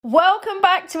Welcome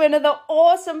back to another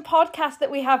awesome podcast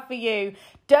that we have for you.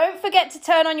 Don't forget to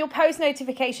turn on your post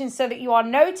notifications so that you are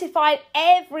notified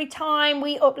every time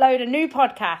we upload a new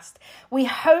podcast. We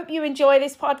hope you enjoy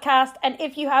this podcast, and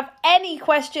if you have any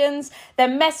questions,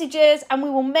 then message us and we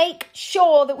will make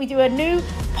sure that we do a new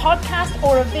podcast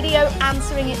or a video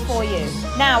answering it for you.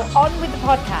 Now, on with the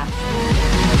podcast.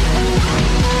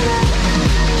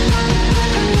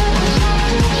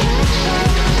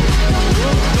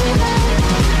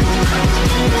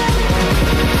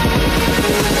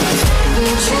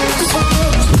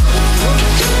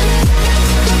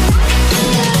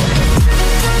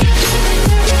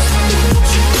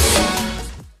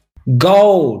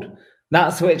 Gold,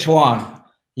 that's which one.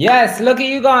 Yes, look at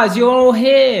you guys, you're all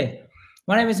here.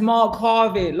 My name is Mark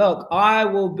Harvey. Look, I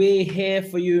will be here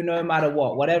for you no matter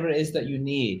what, whatever it is that you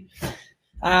need.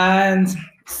 And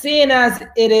seeing as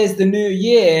it is the new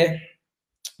year,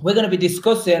 we're going to be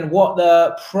discussing what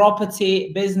the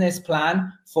property business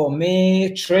plan for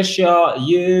me, Trisha,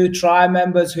 you, tribe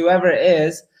members, whoever it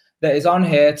is that is on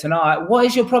here tonight. What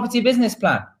is your property business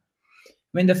plan?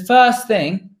 I mean, the first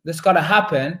thing that's got to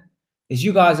happen is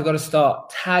you guys have got to start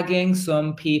tagging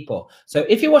some people. So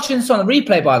if you're watching this on the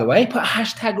replay, by the way, put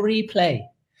hashtag replay.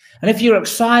 And if you're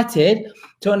excited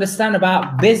to understand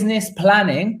about business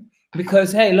planning,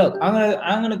 because, hey, look, I'm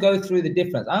gonna go through the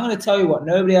difference. I'm going to tell you what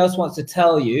nobody else wants to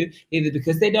tell you, either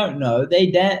because they don't know,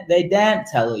 they daren't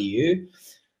tell you,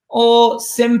 or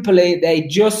simply they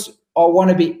just want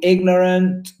to be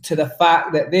ignorant to the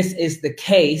fact that this is the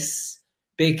case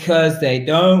because they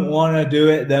don't want to do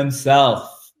it themselves.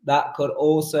 That could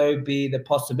also be the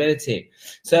possibility.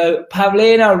 So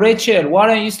Pavlina, Richard, why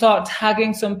don't you start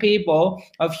tagging some people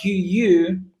of who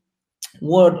you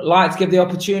would like to give the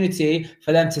opportunity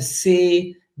for them to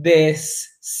see this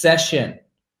session.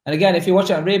 And again, if you're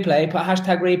watching on replay, put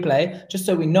hashtag replay, just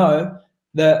so we know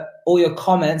that all your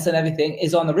comments and everything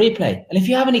is on the replay. And if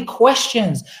you have any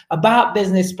questions about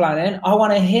business planning, I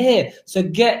want to hear. So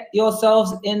get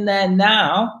yourselves in there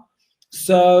now,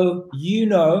 so you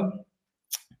know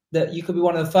that you could be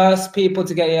one of the first people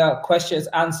to get your questions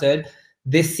answered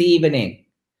this evening,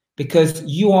 because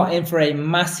you are in for a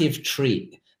massive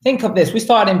treat. Think of this. We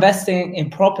started investing in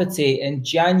property in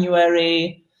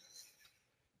January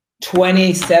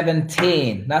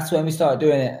 2017. That's when we started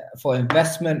doing it for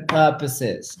investment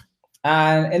purposes.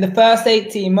 And in the first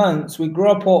 18 months, we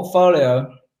grew a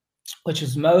portfolio, which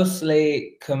was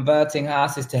mostly converting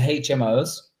houses to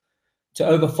HMOs, to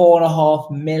over £4.5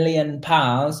 million.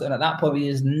 And at that point, we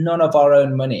used none of our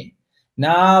own money.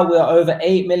 Now we're over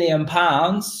 £8 million.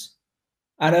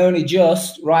 And only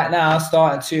just right now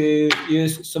starting to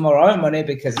use some of our own money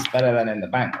because it's better than in the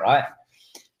bank, right?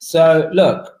 So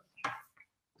look,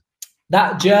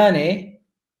 that journey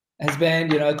has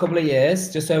been, a couple of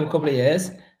years, just over a couple of years.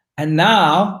 And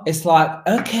now it's like,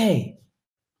 okay,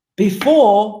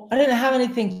 before I didn't have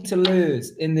anything to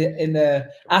lose in the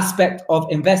aspect of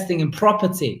investing in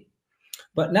property.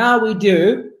 But now we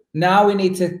do. Now we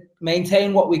need to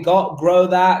maintain what we got, grow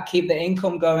that, keep the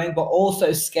income going, but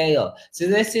also scale. So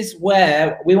this is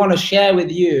where we want to share with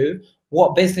you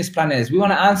what business plan is. We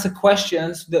want to answer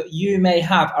questions that you may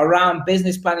have around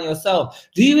business planning yourself.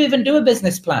 Do you even do a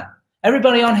business plan?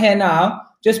 Everybody on here now,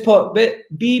 just put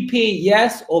BP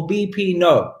yes or BP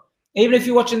no. Even if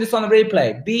you're watching this on the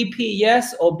replay, BP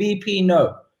yes or BP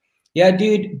no. Yeah,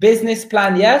 dude, business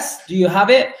plan yes. Do you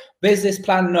have it? Business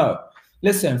plan no.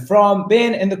 Listen, from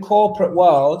being in the corporate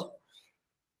world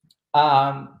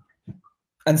and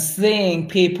seeing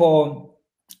people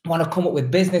want to come up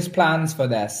with business plans for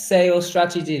their sales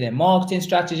strategy, their marketing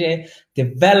strategy,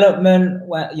 development,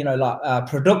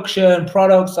 production,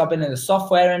 products. I've been in the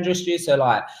software industry, so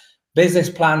like business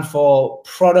plan for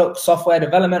product, software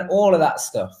development, all of that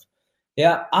stuff.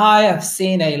 Yeah, I have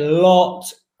seen a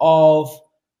lot of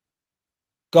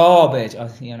garbage. I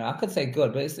could say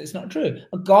good, but it's not true.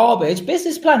 Garbage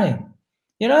business planning.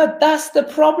 That's the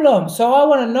problem. So I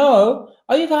want to know,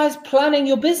 are you guys planning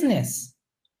your business?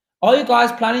 Are you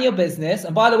guys planning your business?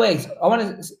 And by the way, I want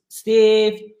to,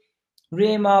 Steve,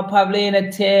 Rima,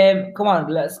 Pavlina, Tim, come on,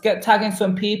 let's get tagging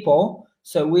some people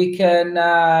so we can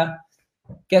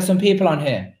get some people on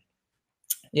here.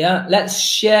 Yeah, let's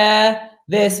share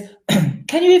this.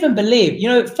 Can you even believe,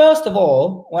 first of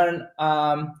all, when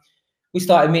we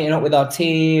started meeting up with our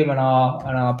team and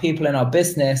our people in our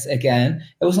business again,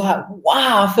 it was like,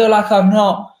 wow, I feel like I've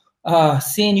not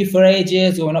seen you for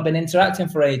ages, or not been interacting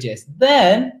for ages.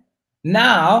 Then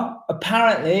now,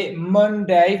 apparently,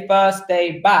 Monday, first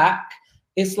day back,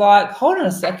 it's like, hold on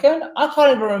a second, I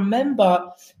can't even remember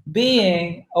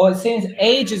being, or it seems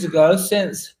ages ago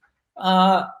since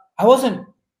I wasn't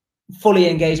fully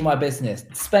engaged in my business,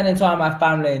 spending time with my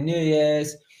family, New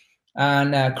Year's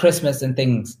and Christmas and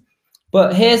things.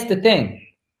 But here's the thing.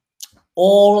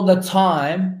 All the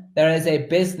time, there is a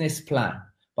business plan.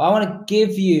 But I want to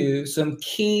give you some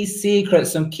key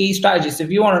secrets, some key strategies. So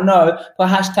if you want to know, put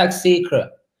hashtag secret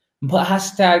and put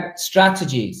hashtag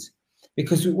strategies.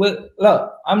 Because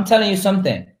look, I'm telling you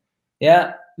something.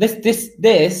 Yeah, this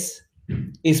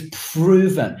is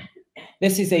proven.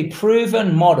 This is a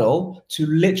proven model to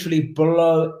literally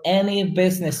blow any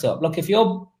business up. Look, if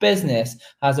your business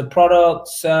has a product,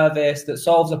 service that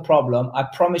solves a problem, I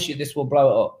promise you this will blow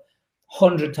it up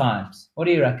 100 times. What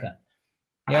do you reckon?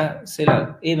 Yeah, see,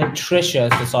 look, even Trisha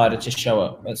has decided to show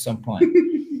up at some point.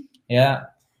 Yeah,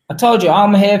 I told you,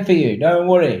 I'm here for you. Don't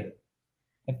worry.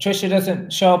 If Trisha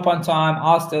doesn't show up on time,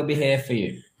 I'll still be here for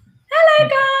you. Hello,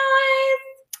 guys.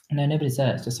 No, nobody's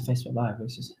there. It's just a Facebook Live.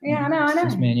 It's just, I know. It's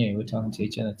just me and you. We're talking to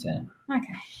each other too.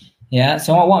 Okay. Yeah,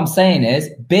 so what I'm saying is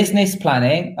business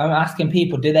planning, I'm asking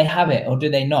people, do they have it or do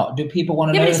they not? Do people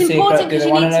want to know the secret? Do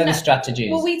they want to know the strategies?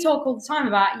 Well, we talk all the time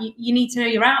about you need to know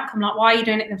your outcome, like why are you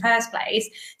doing it in the first place?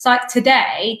 It's like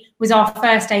today was our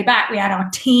first day back. We had our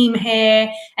team here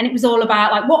and it was all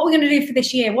about like, what we're going to do for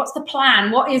this year? What's the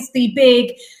plan? What is the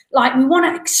big, like we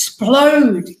want to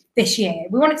explode this year.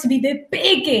 We want it to be the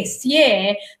biggest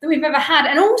year that we've ever had.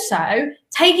 And also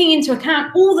taking into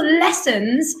account all the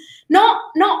lessons, not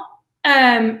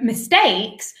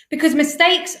mistakes, because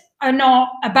mistakes are not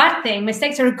a bad thing.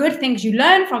 Mistakes are a good thing because you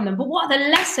learn from them. But what are the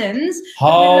lessons?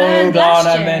 Hold on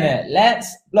a minute.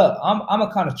 Let's look. I'm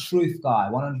a kind of truth guy,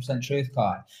 100% truth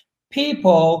guy.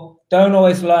 People don't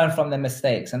always learn from their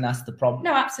mistakes, and that's the problem.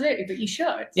 No, absolutely, but you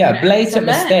should. Yeah, blatant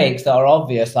mistakes that are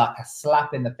obvious, like a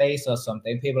slap in the face or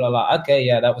something. People are like, okay,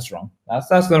 yeah, that was wrong.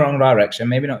 That's the wrong direction.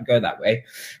 Maybe not go that way.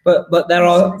 But there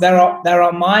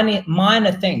are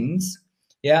minor things.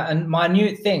 Yeah, and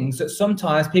minute things that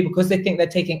sometimes people, because they think they're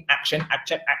taking action,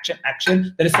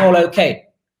 that it's all okay.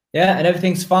 Yeah, and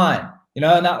everything's fine. You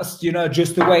know, and that's,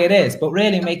 just the way it is. But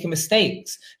really making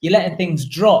mistakes, you're letting things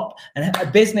drop.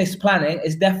 And business planning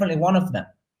is definitely one of them.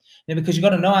 Because you've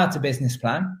got to know how to business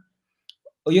plan.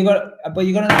 But you've got to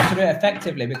know how to do it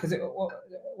effectively. Because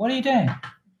what are you doing?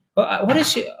 What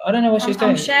is she? I don't know what she's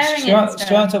doing. I'm sharing she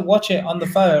wants to watch it on the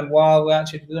phone while we're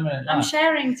actually doing it. I'm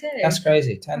sharing too. That's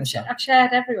crazy. Turn this off. I've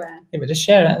shared everywhere. Yeah, but just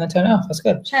share it and then turn it off. That's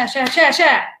good. Share.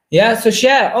 Yeah, so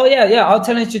share. Oh yeah. I'll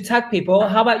tell you to tag people.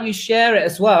 How about you share it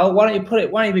as well? Why don't you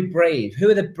be brave? Who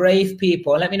are the brave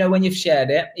people? Let me know when you've shared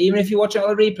it. Even if you watch it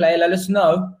on the replay, let us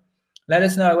know. Let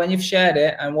us know when you've shared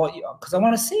it and because I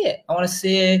want to see it. I want to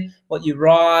see what you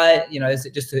write. Is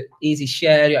it just an easy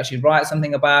share? You actually write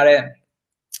something about it.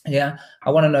 Yeah,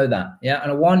 I want to know that. Yeah, and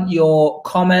I want your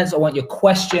comments. I want your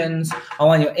questions. I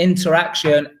want your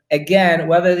interaction. Again,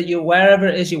 wherever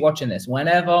it is you're watching this,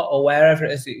 whenever or wherever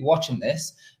it is that you're watching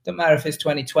this, don't matter if it's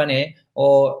 2020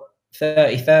 or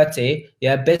 3030.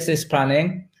 Yeah, business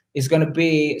planning is going to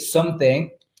be something.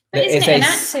 But isn't it an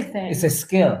active thing? It's a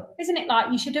skill. Isn't it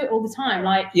like you should do it all the time?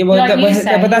 Like, yeah, but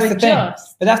that's the thing.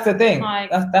 But that's the thing.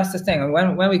 That's the thing. And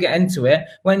when we get into it,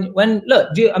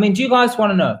 look, do you guys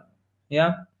want to know?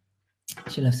 Yeah.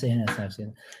 She loves seeing herself.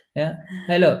 Yeah.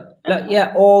 Hey, look.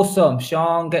 Yeah, awesome.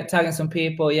 Sean, tagging some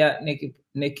people. Yeah, Nikki.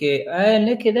 Hey,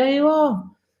 Nikki, there you are.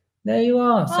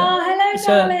 So, hello,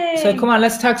 darling. So come on,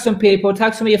 let's tag some people.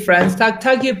 Tag some of your friends.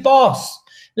 Tag your boss.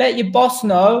 Let your boss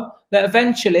know that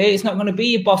eventually it's not going to be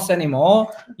your boss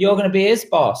anymore. You're going to be his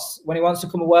boss when he wants to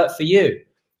come and work for you.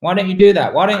 Why don't you do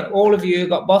that? Why don't all of you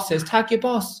got bosses? Tag your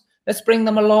boss. Let's bring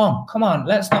them along. Come on.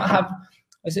 Let's not have.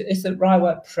 Is the right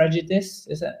word prejudice?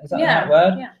 Is that the right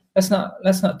word? Yeah. Let's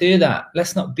not do that.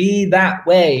 Let's not be that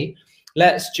way.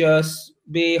 Let's just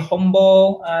be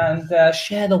humble and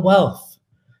share the wealth.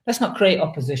 Let's not create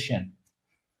opposition.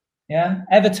 Yeah,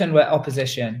 Everton were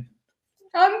opposition.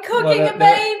 I'm cooking a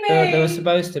baby. They were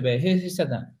supposed to be. Who said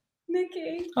that?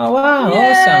 Nikki. Oh wow!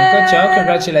 Yeah. Awesome. Good job.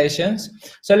 Congratulations.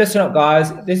 So listen up,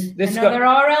 guys. This another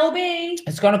RLB.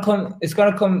 It's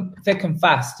gonna come thick and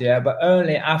fast. Yeah, but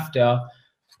only after.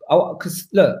 Because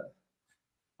look,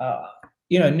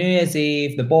 New Year's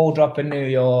Eve, the ball drop in New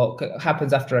York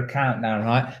happens after a countdown,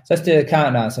 right? So let's do a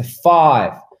countdown. So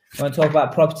 5. We're going to talk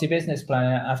about property business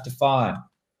planning after 5.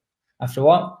 After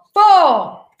what?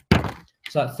 4.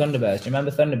 It's like Thunderbirds. Do you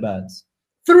remember Thunderbirds?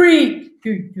 3.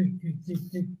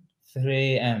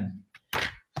 3M.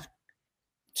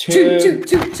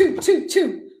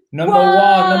 2.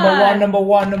 Number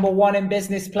one in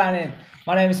business planning.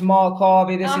 My name is Mark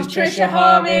Harvey. This is Trisha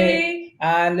Harvey.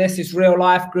 And this is Real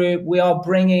Life Group. We are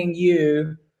bringing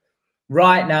you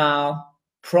right now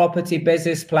property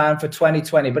business plan for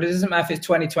 2020, but it doesn't matter if it's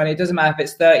 2020, it doesn't matter if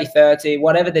it's 3030,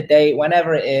 whatever the date,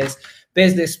 whenever it is,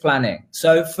 business planning.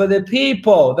 So for the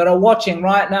people that are watching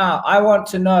right now, I want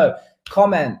to know,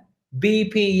 comment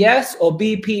BP yes or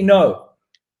BP no.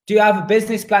 Do you have a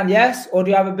business plan yes, or do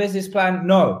you have a business plan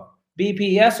no?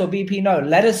 BP yes or BP no.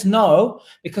 Let us know,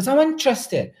 because I'm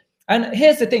interested. And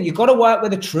here's the thing, you've got to work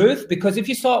with the truth, because if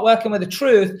you start working with the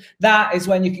truth, that is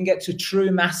when you can get to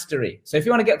true mastery. So if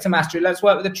you want to get to mastery, let's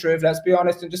work with the truth. Let's be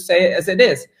honest and just say it as it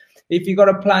is. If you got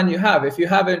a plan, you have. If you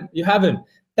haven't, you haven't.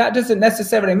 That doesn't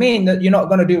necessarily mean that you're not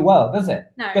going to do well, does it?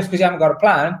 No. Just because you haven't got a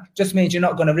plan, just means you're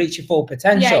not going to reach your full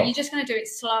potential. Yeah, you're just going to do it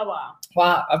slower.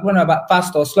 Well, I don't know about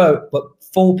fast or slow, but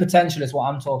full potential is what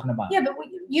I'm talking about. Yeah, but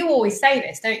you always say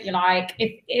this, don't you? Like,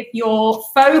 if you're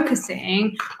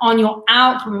focusing on your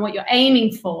outcome and what you're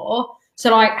aiming for,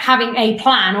 so like having a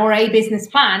plan or a business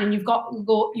plan, and you've got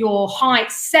your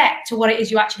height set to what it is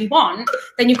you actually want,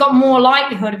 then you've got more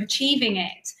likelihood of achieving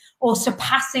it or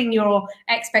surpassing your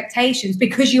expectations,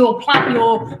 because you're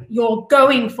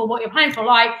going for what you're planning for.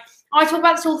 Like, I talk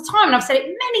about this all the time, and I've said it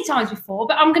many times before,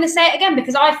 but I'm going to say it again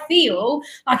because I feel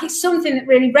like it's something that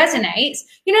really resonates.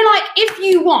 You know, like, if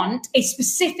you want a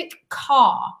specific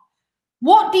car,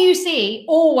 what do you see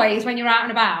always when you're out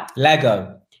and about?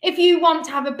 Lego. If you want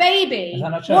to have a baby,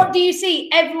 what do you see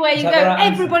everywhere you go?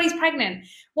 Everybody's pregnant.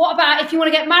 What about if you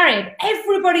want to get married?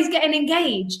 Everybody's getting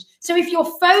engaged. So if you're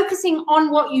focusing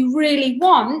on what you really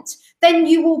want, then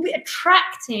you will be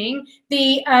attracting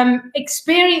the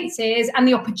experiences and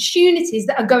the opportunities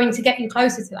that are going to get you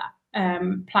closer to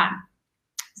that plan.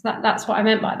 So that's what I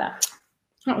meant by that.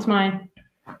 That was my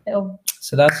little...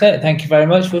 So that's it. Thank you very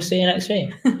much. We'll see you next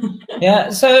week.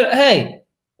 Yeah. So, hey,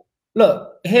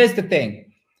 look, here's the thing.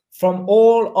 From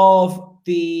all of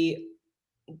the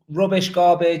rubbish,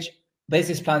 garbage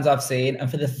business plans I've seen,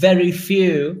 and for the very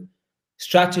few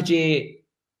strategy,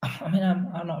 I mean,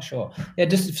 I'm not sure. Yeah,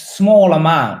 just a small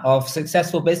amount of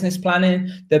successful business planning.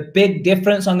 The big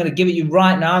difference, I'm going to give it you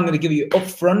right now. I'm going to give you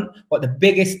upfront what the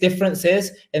biggest difference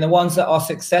is in the ones that are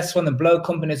successful and blow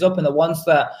companies up, and the ones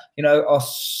that, you know, are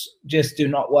just do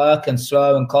not work and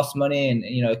slow and cost money and,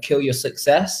 you know, kill your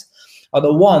success, are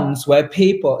the ones where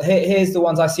people, here's the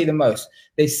ones I see the most.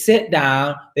 They sit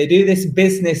down, they do this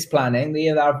business planning. They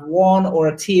either have one or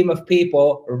a team of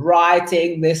people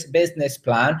writing this business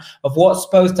plan of what's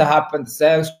supposed to happen, the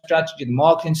sales strategy, the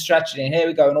marketing strategy, and here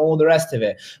we go, and all the rest of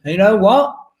it. And you know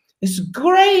what? It's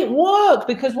great work,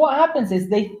 because what happens is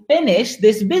they finish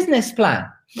this business plan.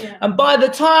 Yeah. And by the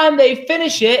time they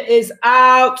finish it, it's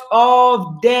out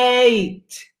of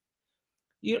date.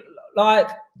 You like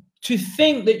to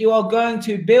think that you are going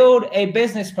to build a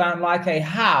business plan like a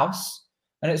house,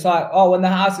 and it's like, oh, when the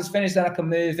house is finished, then I can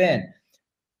move in.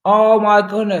 Oh my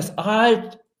goodness.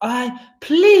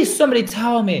 Please somebody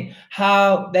tell me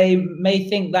how they may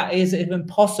think that is even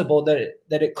possible, that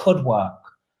it could work.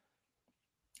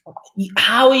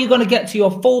 How are you going to get to your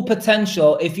full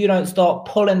potential if you don't start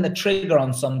pulling the trigger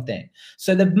on something?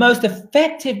 So the most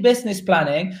effective business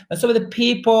planning, and some of the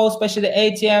people, especially the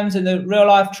ATMs and the real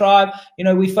life tribe, you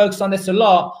know, we focus on this a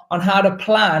lot, on how to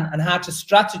plan and how to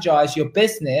strategize your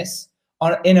business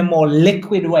in a more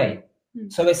liquid way.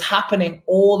 So it's happening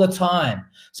all the time.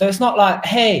 So it's not like,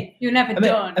 hey, you're never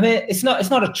done. I mean, it's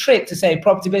not a trick to say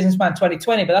property business plan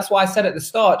 2020, but that's why I said at the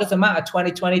start, it doesn't matter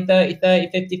 2020,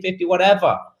 30, 50,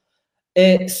 whatever.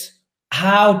 It's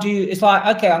how do you, it's like,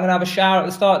 okay, I'm going to have a shower at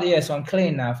the start of the year, so I'm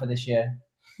clean now for this year.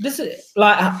 This is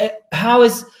like, how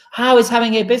is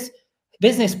having a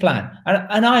business plan?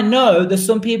 And I know there's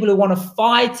some people who want to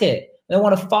fight it. They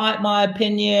want to fight my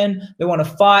opinion. They want to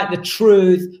fight the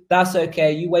truth. That's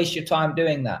okay. You waste your time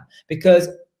doing that, because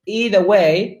either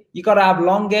way, you got to have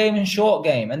long game and short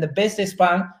game. And the business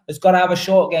plan has got to have a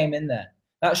short game in there.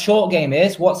 That short game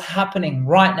is what's happening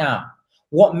right now.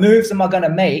 What moves am I going to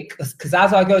make? Because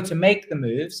as I go to make the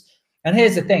moves, and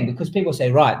here's the thing, because people say,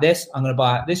 right, I'm going to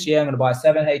buy this year, I'm going to buy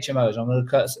 7 HMOs. I'm going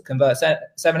to convert 7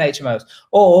 HMOs.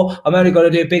 Or I'm only going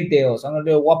to do big deals. I'm going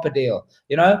to do a Whopper deal,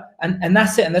 you know? And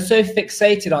that's it. And they're so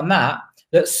fixated on that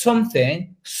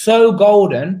something so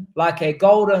golden, like a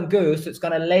golden goose, that's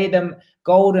going to lay them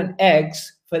golden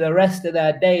eggs for the rest of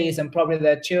their days and probably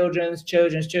their children's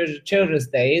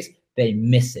days, they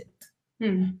miss it.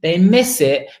 They miss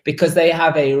it because they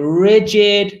have a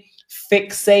rigid,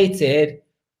 fixated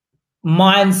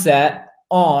mindset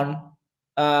on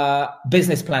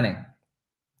business planning,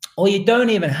 or you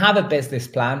don't even have a business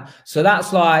plan. So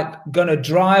that's like going to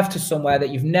drive to somewhere that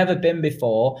you've never been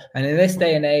before. And in this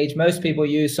day and age, most people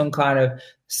use some kind of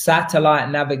satellite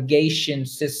navigation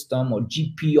system or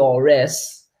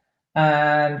GPRS.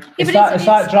 And Yeah, it's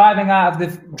like driving out of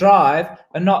the drive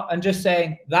and just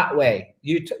saying that way.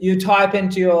 You type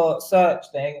into your search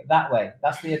thing that way.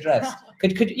 That's the address.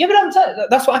 Could yeah, but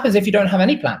that's what happens if you don't have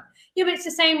any plan. Yeah, but it's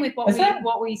the same with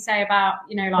what we say about,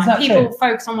 you know, like people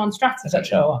focus on one strategy. Is that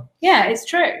true? Yeah, it's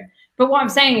true. But what I'm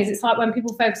saying is, it's like when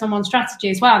people focus on one strategy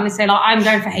as well, and they say like, I'm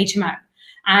going for HMO.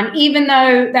 And even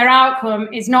though their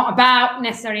outcome is not about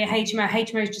necessarily a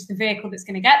HMO is just the vehicle that's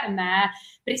going to get them there.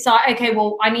 But it's like, okay,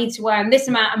 well, I need to earn this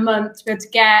amount a month to be able to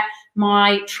get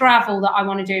my travel that I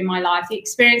want to do in my life, the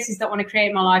experiences that I want to create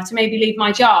in my life, to maybe leave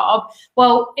my job.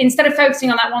 Well, instead of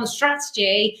focusing on that one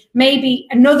strategy, maybe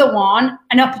another one,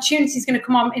 an opportunity is going to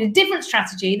come on in a different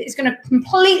strategy that is going to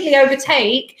completely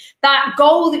overtake that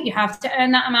goal that you have to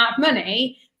earn that amount of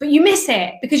money. But you miss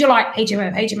it because you're like,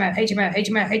 HMO.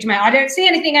 I don't see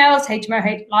anything else.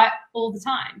 HMO, like all the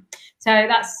time. So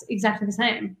that's exactly the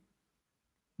same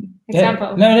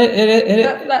example. Yeah.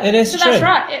 No, it is so true. That's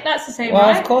right. That's the same. Well,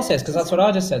 right? Of course it is, because that's what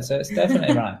I just said. So it's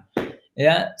definitely right.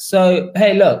 Yeah. So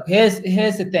hey, look, here's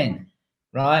the thing,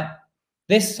 right?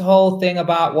 This whole thing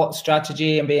about what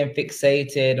strategy and being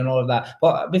fixated and all of that.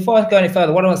 But before I go any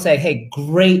further, what I want to say, hey,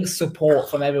 great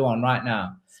support from everyone right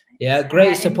now. Yeah,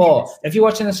 great support. If you're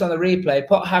watching this on the replay,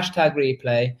 put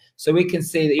 #replay so we can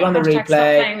see that you're on the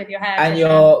replay and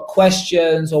your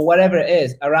questions or whatever it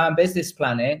is around business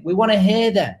planning. We want to hear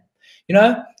them, you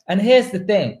know? And here's the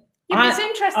thing. Yeah, it's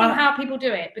interesting how people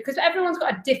do it, because everyone's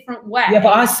got a different way. Yeah,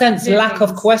 but I sense lack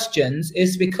of questions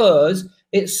is because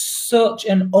it's such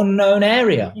an unknown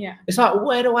area. Yeah. It's like,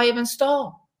 where do I even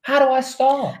start? How do I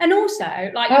start? And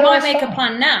also, like, you might make a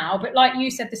plan now, but like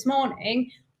you said this morning,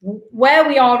 where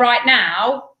we are right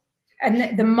now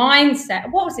and the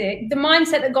mindset, what was it? The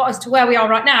mindset that got us to where we are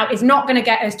right now is not going to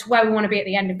get us to where we want to be at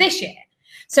the end of this year.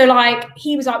 So like,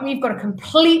 he was like, we've got to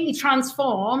completely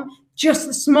transform just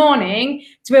this morning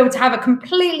to be able to have a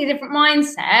completely different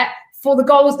mindset for the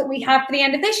goals that we have for the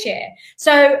end of this year.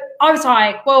 So I was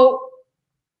like, well,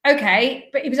 okay.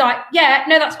 But he was like, yeah,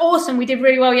 no, that's awesome. We did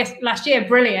really well last year.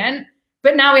 Brilliant.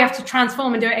 But now we have to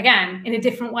transform and do it again in a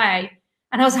different way.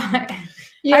 And I was like,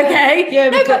 yeah, okay. Yeah,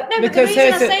 because the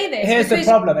reason I say this, here's the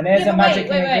problem, and here's the magic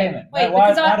agreement.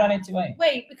 Why do I need to wait?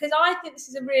 Wait, because I think this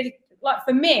is a really, like,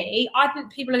 for me, I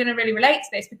think people are going to really relate to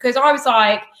this, because I was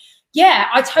like, yeah,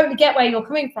 I totally get where you're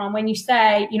coming from when you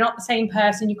say you're not the same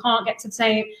person, you can't get to the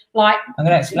same, like,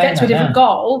 get to a different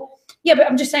goal. Yeah, but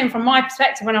I'm just saying from my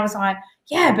perspective, when I was like,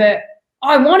 yeah, but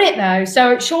I want it though,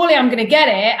 so surely I'm going to get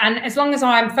it, and as long as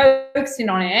I'm focusing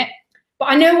on it. But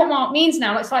I know what Mark means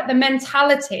now. It's like the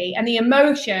mentality and the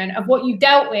emotion of what you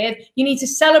dealt with. You need to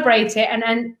celebrate it and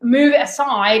then move it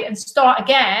aside and start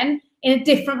again in a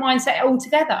different mindset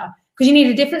altogether. Because you need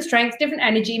a different strength, different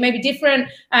energy, maybe different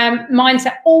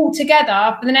mindset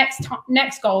altogether for the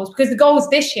next goals. Because the goals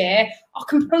this year are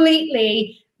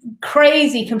completely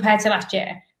crazy compared to last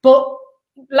year. But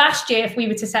last year, if we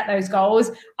were to set those goals,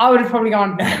 I would have probably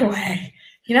gone, no way.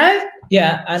 You know?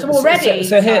 Yeah, and so already.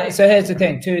 So here's the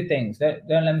thing. Two things. Don't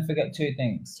let me forget two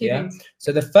things. Two things.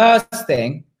 So the first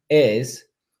thing is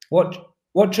what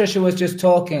Trisha was just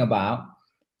talking about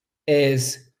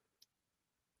is,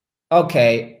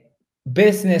 okay,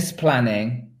 business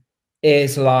planning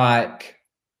is like,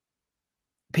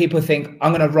 people think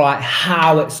I'm going to write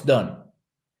how it's done.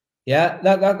 Yeah,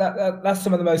 that's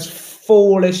some of the most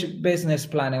foolish business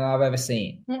planning I've ever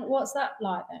seen. What's that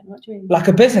like then? What do you mean? Like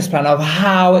a business plan of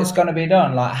how it's going to be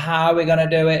done. Like, how are we going to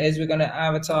do it? Is we going to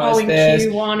advertise this?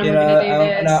 Q1 we're going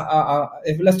to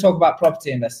do this. Let's talk about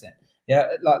property investing. Yeah,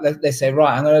 like they say,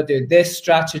 right, I'm going to do this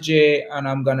strategy, and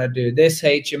I'm going to do this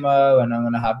HMO, and I'm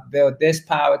going to build this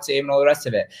power team and all the rest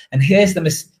of it. And here's the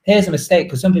mistake,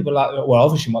 because some people are like, well,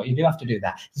 obviously, Mark, you do have to do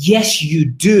that. Yes, you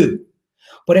do.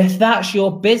 But if that's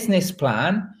your business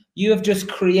plan, you have just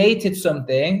created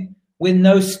something with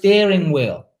no steering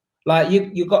wheel. Like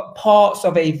you've got parts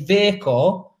of a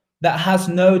vehicle that has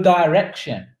no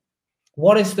direction.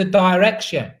 What is the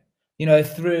direction? You know,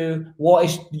 through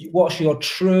what's your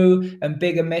true and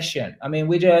bigger mission? I mean,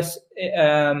 we just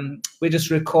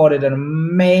recorded an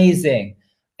amazing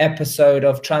episode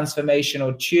of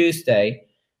Transformational Tuesday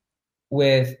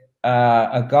with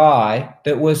a guy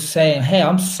that was saying, hey,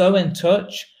 I'm so in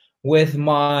touch with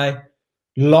my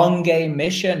long game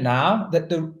mission now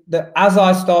that as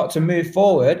I start to move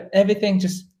forward, everything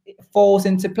just falls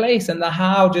into place and the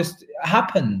how just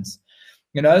happens,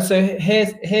 you know. So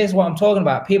here's what I'm talking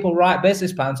about. People write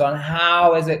business plans on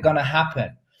how is it going to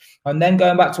happen. And then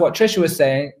going back to what Trisha was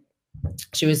saying,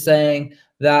 she was saying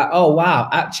that, oh, wow,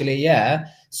 actually, yeah.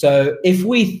 So if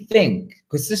we think,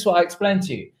 because this is what I explained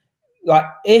to you, like,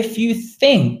 if you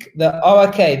think that, oh,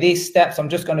 okay, these steps, I'm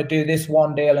just going to do this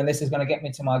one deal and this is going to get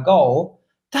me to my goal,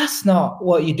 that's not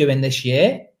what you're doing this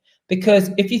year. Because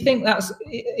if you think that's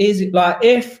easy, like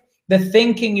if the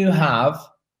thinking you have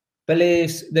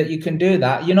believes that you can do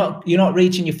that, you're not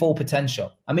reaching your full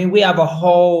potential. I mean, we have a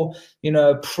whole,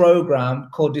 program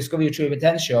called Discover Your True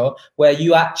Potential, where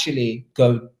you actually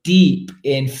go deep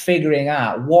in figuring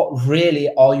out what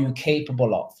really are you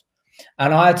capable of.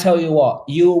 And I tell you what,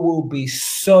 you will be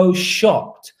so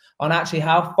shocked on actually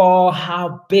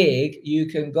how big you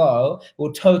can go. It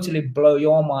will totally blow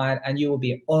your mind, and you will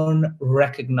be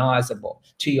unrecognizable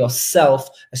to yourself,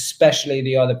 especially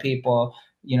the other people,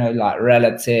 like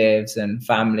relatives and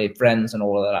family, friends, and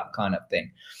all of that kind of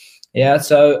thing. Yeah.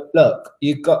 So look,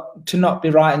 you've got to not be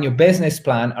writing your business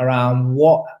plan around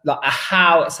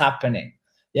how it's happening.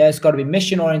 Yeah, it's got to be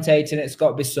mission orientated. It's got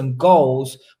to be some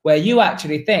goals where you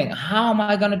actually think, how am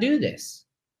I going to do this?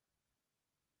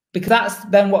 Because that's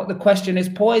then what the question is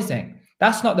posing.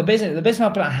 That's not the business. The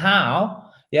business plan, how?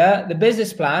 Yeah, the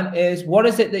business plan is, what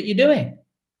is it that you're doing?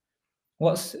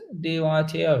 What's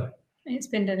DYTO? It's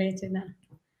been deleted now.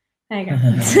 There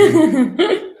you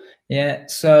go. Yeah,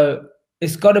 so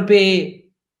it's got to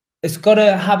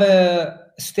have a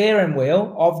steering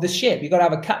wheel of the ship. You've got to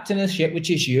have a captain of the ship, which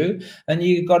is you, and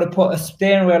you've got to put a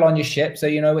steering wheel on your ship so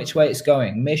you know which way it's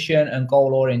going. Mission and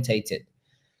goal orientated,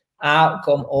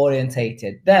 outcome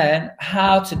orientated. Then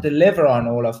how to deliver on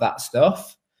all of that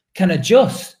stuff can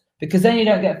adjust, because then you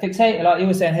don't get fixated, like you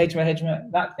were saying,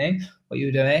 HMO, that thing, what you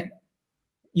were doing.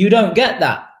 You don't get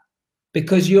that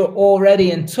because you're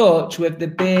already in touch with the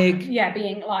big,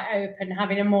 being like open,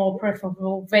 having a more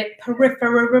peripheral vision.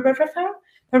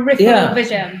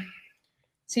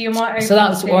 So you're more open. So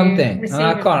that's one thing. And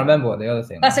I can't remember what the other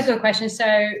thing was. That's a good question. So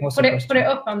put it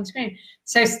up on the screen.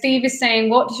 So Steve is saying,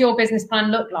 what does your business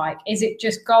plan look like? Is it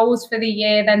just goals for the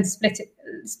year, then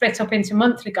split up into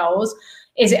monthly goals?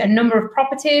 Is it a number of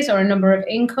properties or a number of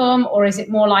income, or is it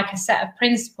more like a set of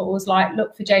principles, like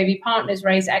look for JV partners,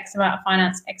 raise X amount of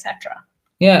finance, etc.?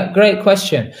 Yeah, great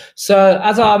question. So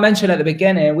as I mentioned at the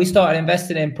beginning, we started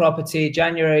investing in property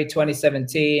January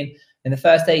 2017. In the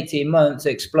first 18 months,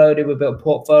 it exploded. We built a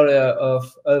portfolio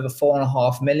of over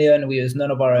 4.5 million. We used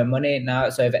none of our own money. Now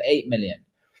it's over 8 million.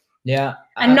 Yeah.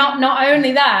 And not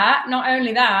only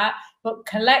that, but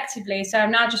collectively. So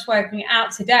I'm now just working it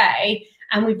out today.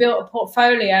 And we built a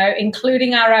portfolio,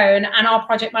 including our own and our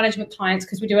project management clients,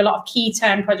 because we do a lot of key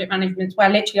turn project management, where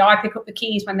literally I pick up the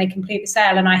keys when they complete the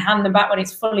sale and I hand them back when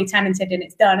it's fully tenanted and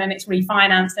it's done and it's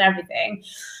refinanced and everything.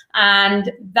 And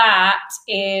that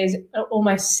is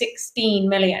almost 16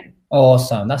 million.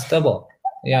 Awesome. That's double.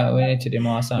 Yeah, we need to do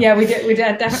more. So. Yeah, we did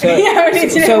definitely. We need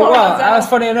to do more. That's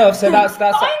funny enough. So that's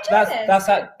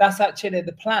actually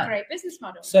the plan. Great business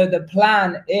model. So the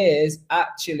plan is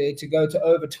actually to go to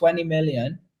over 20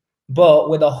 million, but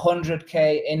with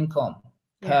 100K income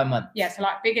per month. Yeah, so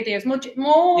like bigger deals,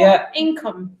 more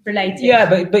income related.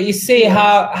 Yeah, but you see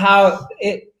how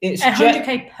it's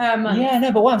 100K per month. Yeah,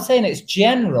 no, but what I'm saying, it's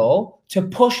general to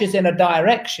push us in a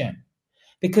direction.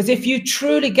 Because if you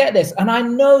truly get this, and I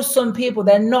know some people,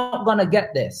 they're not going to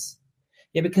get this.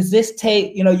 Yeah, because this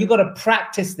you got to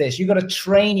practice this. You got to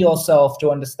train yourself to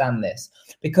understand this,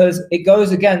 because it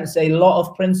goes against a lot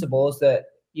of principles that,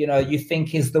 you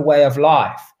think is the way of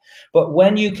life. But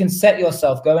when you can set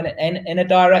yourself going in a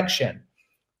direction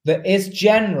that is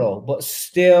general, but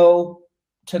still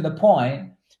to the point,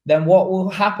 then what will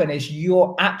happen is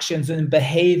your actions and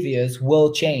behaviors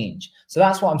will change. So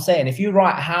that's what I'm saying. If you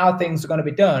write how things are going to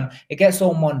be done, it gets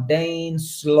all mundane,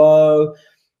 slow.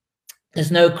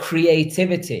 There's no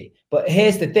creativity. But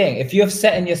here's the thing. If you're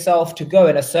setting yourself to go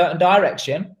in a certain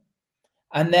direction,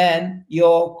 and then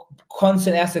you're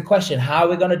constantly asking the question, how are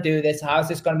we going to do this? How is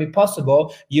this going to be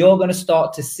possible? You're going to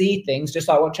start to see things, just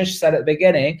like what Trisha said at the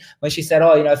beginning, when she said,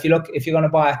 if you're going to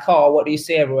buy a car, what do you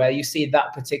see everywhere? You see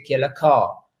that particular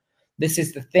car. This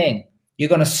is the thing. You're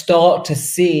going to start to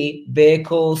see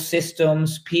vehicles,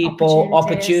 systems, people,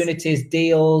 opportunities,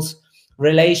 deals,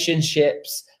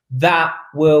 relationships that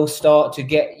will start to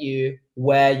get you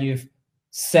where you've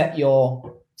set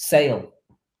your sail.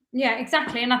 Yeah,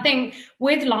 exactly. And I think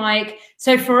with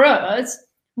so for us,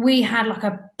 we had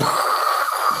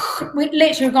we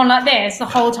literally have gone like this the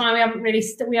whole time.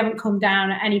 We haven't come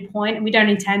down at any point, and we don't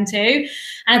intend to. And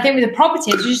I think with the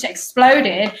properties, we just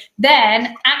exploded.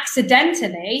 Then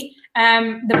accidentally,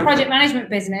 the project management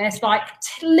business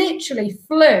literally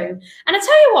flew. And I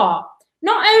tell you what,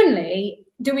 not only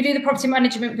do we do the property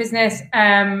management business,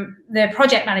 the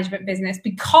project management business,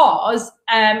 because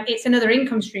it's another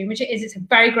income stream, which it is. It's a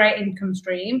very great income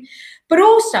stream. But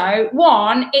also,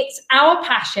 one, it's our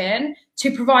passion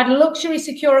to provide luxury,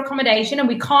 secure accommodation, and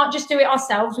we can't just do it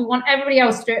ourselves. We want everybody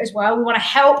else to do it as well. We want to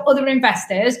help other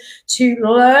investors to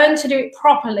learn to do it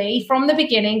properly from the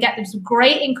beginning, get them some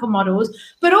great income models,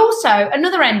 but also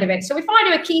another end of it. So if I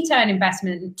do a key turn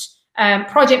investment,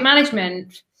 project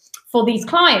management for these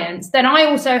clients, then I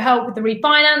also help with the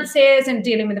refinances and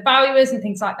dealing with the valuers and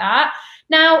things like that.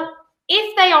 Now,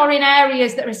 if they are in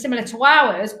areas that are similar to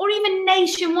ours, or even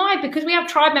nationwide, because we have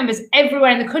tribe members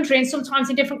everywhere in the country and sometimes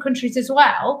in different countries as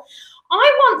well,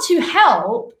 I want to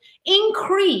help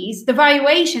increase the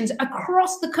valuations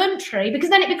across the country, because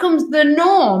then it becomes the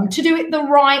norm to do it the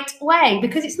right way.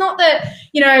 Because it's not that,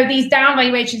 you know, these down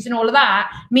valuations and all of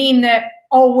that mean that,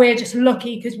 oh, we're just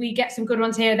lucky because we get some good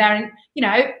ones here, there, and, you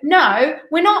know, no,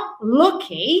 we're not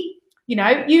lucky. You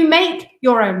know, you make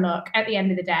your own luck at the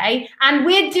end of the day, and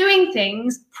we're doing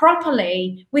things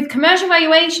properly with commercial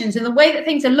valuations and the way that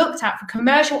things are looked at for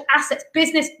commercial assets,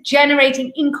 business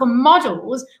generating income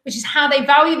models, which is how they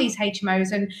value these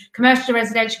HMOs and commercial to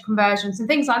residential conversions and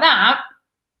things like that.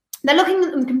 They're looking at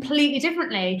them completely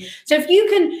differently. So if you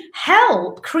can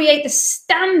help create the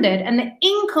standard and the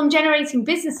income generating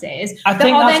businesses, I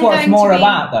think that's what it's more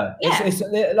about, though. Yeah. It's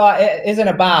like, it isn't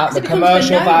about the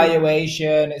commercial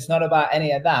valuation. It's not about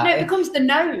any of that. No, it becomes the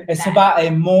node. It's about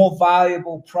a more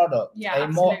valuable product. Yeah,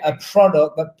 a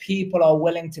product that people are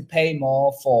willing to pay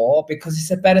more for because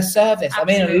it's a better service.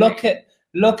 Absolutely. I mean,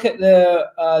 look at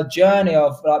the journey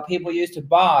of, like, people used to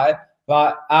buy,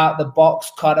 like, out the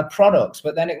box kind of products,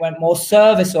 but then it went more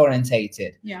service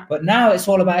orientated. Yeah. But now it's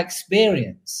all about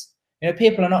experience. You know,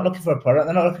 people are not looking for a product,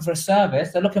 they're not looking for a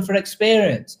service, they're looking for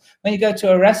experience. When you go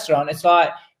to a restaurant, it's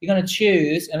like, you're going to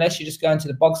choose, unless you just go into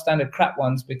the bog standard crap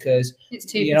ones because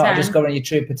you're not discovering your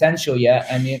true potential yet,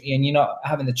 and you're not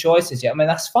having the choices yet. I mean,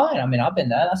 that's fine. I mean, I've been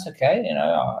there. That's okay. You know,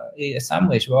 I'll eat a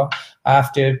sandwich. Well, I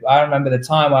remember the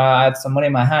time where I had some money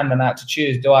in my hand and I had to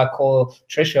choose, do I call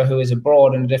Trisha, who is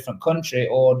abroad in a different country,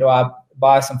 or do I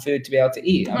buy some food to be able to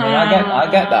eat? I mean,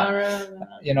 I get that.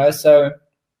 You know, so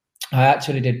I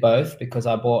actually did both, because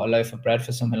I bought a loaf of bread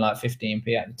for something like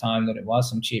 15p at the time that it was,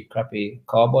 some cheap, crappy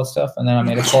cardboard stuff. And then I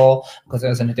made a call because it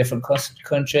was in a different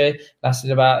country,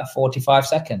 lasted about 45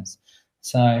 seconds.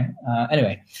 So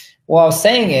anyway, what I was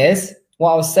saying is,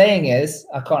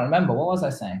 I can't remember. What was I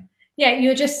saying? Yeah,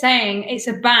 you're just saying it's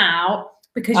about,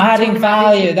 because adding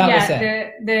value, that was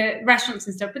it. The restaurants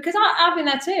and stuff, because I've been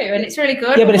there too, and it's really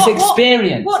good. Yeah, but it's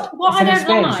experience. What I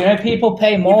don't like. You know, people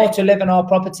pay more to live in our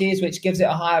properties, which gives it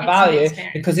a higher value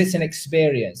because it's an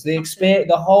experience. The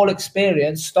whole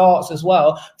experience starts as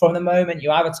well from the moment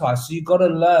you advertise. So you've got to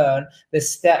learn the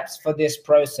steps for this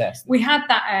process. We had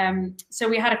that. So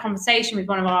we had a conversation with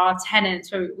one of our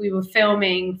tenants where we were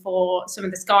filming for some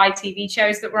of the Sky TV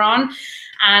shows that were on.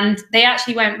 And they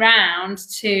actually went round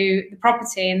to the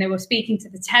property and they were speaking to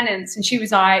the tenants, and she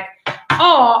was like,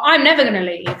 oh, I'm never going to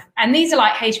leave. And these are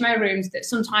like HMO rooms that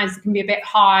sometimes can be a bit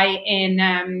high in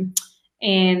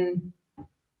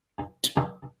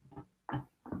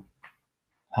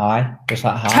high, just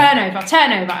like high.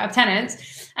 Turnover of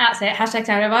tenants. That's it. Hashtag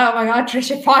turnover. Oh my God,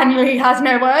 Trisha finally has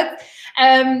no words.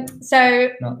 So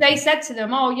they said to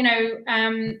them, oh, you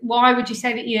know, why would you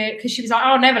say that you, because she was like, oh,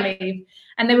 I'll never leave.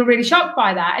 And they were really shocked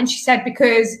by that. And she said,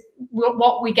 because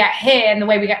what we get here and the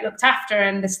way we get looked after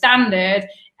and the standard,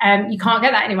 you can't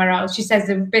get that anywhere else. She says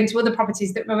they've been to other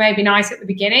properties that were maybe nice at the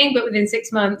beginning, but within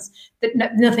 6 months, that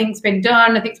nothing's been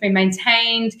done, nothing's been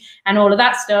maintained, and all of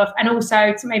that stuff. And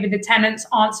also, maybe the tenants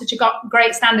aren't such a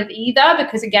great standard either,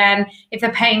 because again, if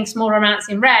they're paying smaller amounts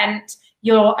in rent,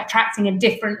 you're attracting a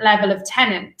different level of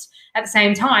tenant at the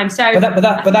same time. So, but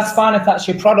that's fine if that's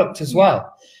your product as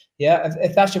well. Yeah,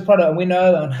 if that's your product, and we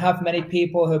know and have many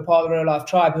people who are part of the Real Life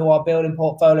Tribe who are building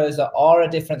portfolios that are a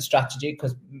different strategy,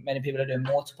 because many people are doing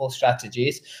multiple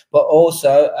strategies, but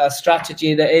also a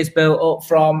strategy that is built up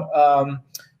from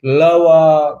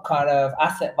lower kind of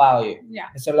asset value. Yeah,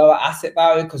 it's a lower asset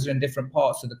value because you're in different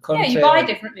parts of the country. Yeah, you buy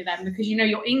differently then, because you know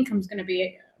your income's going to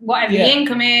be whatever the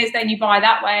income is, then you buy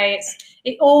that way.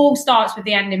 It all starts with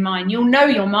the end in mind. You'll know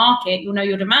your market, you'll know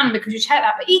your demand, because you check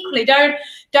that. But equally, don't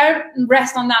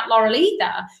rest on that laurel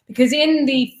either, because in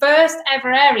the first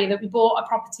ever area that we bought a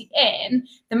property in,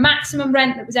 the maximum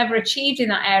rent that was ever achieved in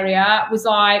that area was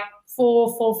like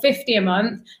 $450 a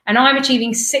month, and I'm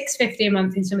achieving $650 a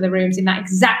month in some of the rooms in that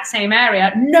exact same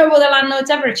area. No other landlords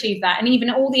ever achieved that, and even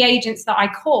all the agents that I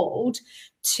called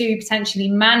to potentially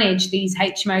manage these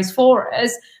HMOs for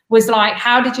us was like,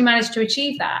 how did you manage to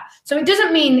achieve that? So it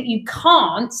doesn't mean that you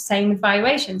can't. Same with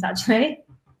valuations, actually.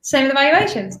 Same with the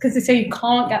valuations, because they say you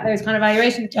can't get those kind of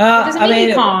valuations. It doesn't mean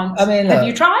you can't. Look, have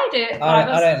you tried it?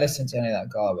 I don't listen to any of that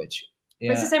garbage. Yeah.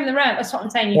 But it's the same with the rent. That's what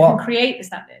I'm saying. You can create the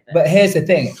standard. But here's the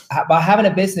thing. By having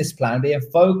a business plan, being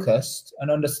focused and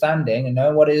understanding and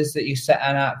knowing what it is that you set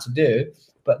out to do,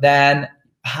 but then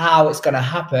how it's going to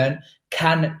happen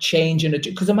can change.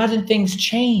 Because imagine things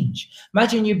change.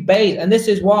 Imagine you base, and this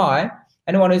is why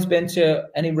anyone who's been to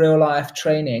any real life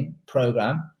training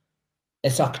program,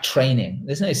 it's like training.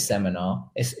 There's no seminar.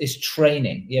 It's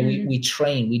training. Yeah, we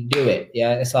train, we do it.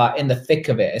 Yeah, it's like in the thick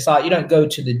of it. It's like you don't go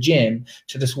to the gym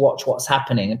to just watch what's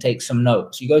happening and take some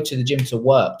notes. You go to the gym to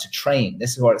work, to train.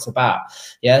 This is what it's about.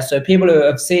 Yeah, so people who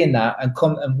have seen that and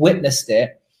come and witnessed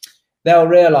it, they'll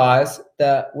realize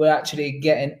that we're actually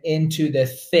getting into the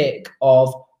thick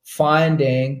of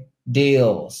finding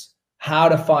deals, how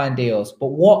to find deals, but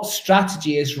what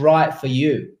strategy is right for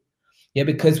you. Yeah,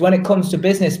 because when it comes to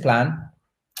business plan,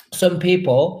 some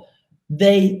people,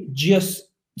 they just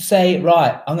say,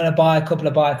 right, I'm going to buy a couple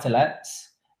of buy-to-lets.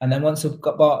 And then once I've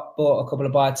bought a couple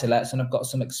of buy-to-lets and I've got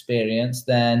some experience,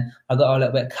 then I've got a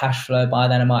little bit of cash flow. By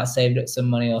then I might have saved up some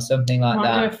money or something like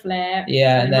that. Do a flip.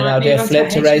 Yeah, and then I'll do a flip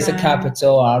to raise the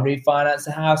capital. Or I'll refinance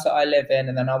the house that I live in.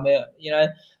 And then I'll,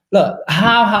 look,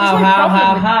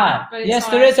 how? Yes,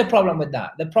 there is a problem with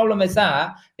that. The problem is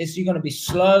you're going to be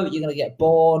slow. You're going to get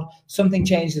bored. Something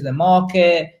changes in the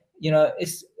market.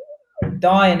 It's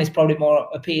dying is probably more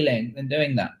appealing than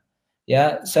doing that.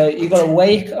 Yeah. So you got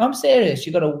to I'm serious.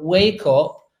 You got to wake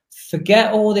up,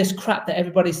 forget all this crap that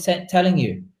everybody's telling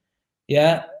you.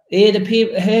 Yeah.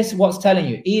 Here's what's telling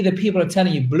you. Either people are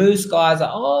telling you blue skies, like,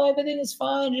 oh, everything is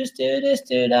fine, just do this,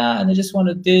 do that, and they just want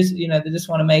to do, they just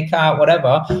want to make out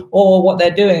whatever. Or what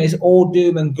they're doing is all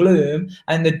doom and gloom,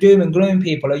 and the doom and gloom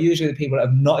people are usually the people that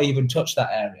have not even touched that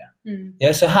area.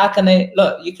 Yeah. So how can they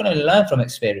look? You can only learn from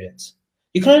experience.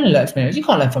 You can only learn experience. You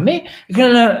can't learn from me. You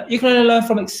can only learn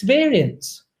from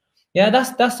experience. Yeah,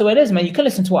 that's the way it is, man. You can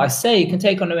listen to what I say. You can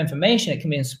take on new information. It can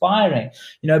be inspiring,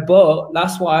 but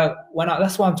that's why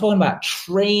I'm talking about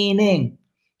training.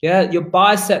 Yeah, your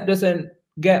bicep doesn't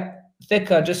get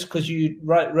thicker just because you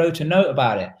wrote a note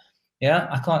about it. Yeah,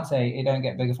 I can't say it don't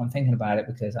get bigger from thinking about it,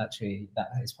 because actually that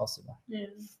is possible. Yeah.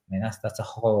 I mean, that's a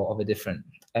whole of a different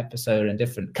episode and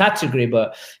different category.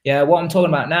 But yeah, what I'm talking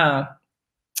about now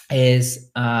is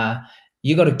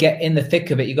you got to get in the thick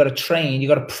of it. You got to train. You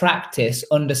got to practice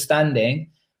understanding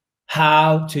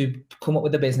how to come up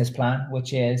with a business plan,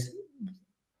 which is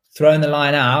throwing the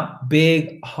line out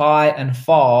big, high, and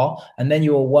far, and then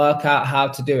you will work out how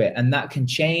to do it. And that can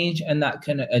change and that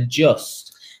can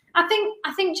adjust. I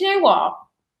think, do you know what?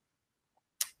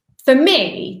 For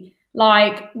me,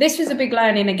 like, this was a big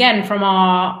learning again from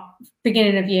our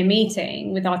beginning of year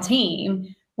meeting with our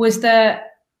team, was that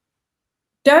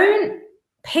don't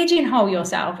pigeonhole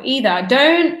yourself either.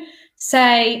 Don't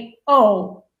say,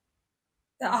 oh,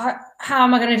 how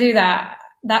am I going to do that?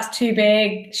 That's too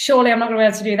big. Surely I'm not going to be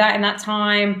able to do that in that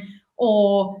time.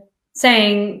 Or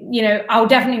saying, I'll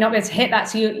definitely not be able to hit that.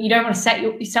 So you don't want to set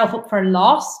yourself up for a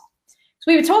loss.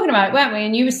 So we were talking about it, weren't we?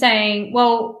 And you were saying,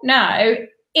 well, no,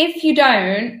 if you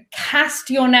don't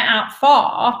cast your net out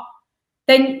far,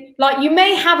 then like you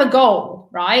may have a goal,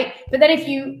 right? But then if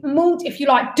you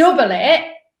double it,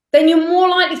 then you're more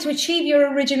likely to achieve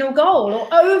your original goal or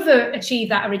overachieve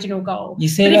that original goal. But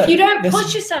if you don't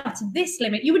push yourself to this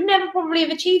limit, you would never probably have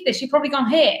achieved this. You've probably gone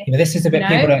here. Yeah, but this is the bit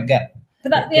people don't get.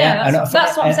 But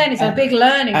that's what I'm saying. It's a big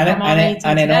learning from our meeting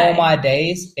And in today. all my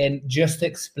days, in just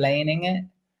explaining it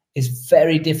is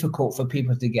very difficult for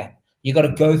people to get. You got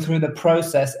to go through the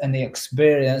process and the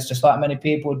experience, just like many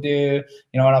people do,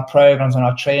 on our programs, on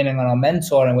our training, on our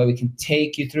mentoring, where we can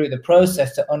take you through the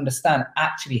process to understand,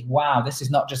 actually, wow, this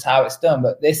is not just how it's done,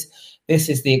 but this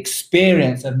is the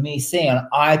experience of me seeing. And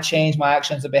I change my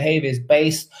actions and behaviors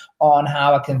based on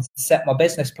how I can set my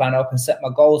business plan up and set my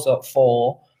goals up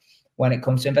for when it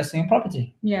comes to investing in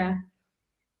property. Yeah.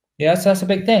 Yeah, so that's a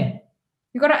big thing.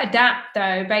 You've got to adapt,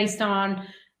 though, based on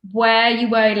where you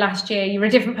were last year. You're a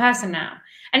different person now.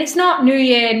 And it's not new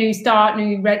year, new start,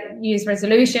 new year's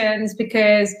resolutions,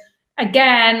 because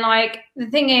again, like, the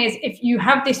thing is, if you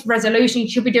have this resolution, you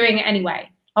should be doing it anyway.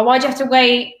 Like, why do you have to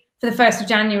wait for the 1st of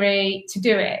January to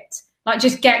do it? Like,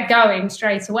 just get going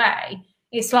straight away.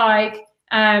 It's like,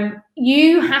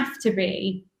 you have to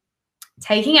be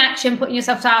taking action, putting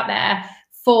yourself out there,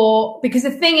 because the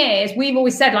thing is, we've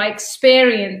always said like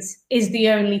experience is the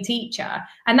only teacher,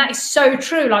 and that is so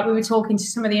true. Like we were talking to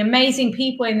some of the amazing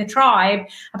people in the tribe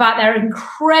about their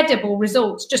incredible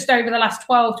results just over the last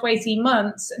 12 to 18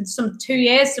 months, and some 2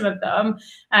 years, some of them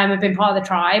have been part of the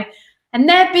tribe. And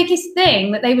their biggest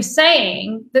thing that they were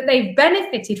saying that they've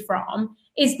benefited from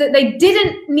is that they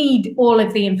didn't need all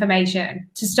of the information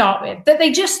to start with, that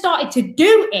they just started to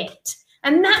do it.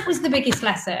 And that was the biggest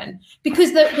lesson,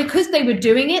 because they were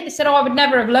doing it. They said, oh, I would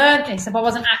never have learned this if I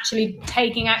wasn't actually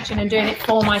taking action and doing it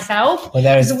for myself. Well,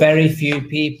 there's very few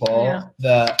people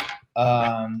that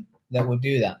will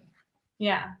do that.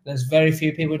 Yeah. There's very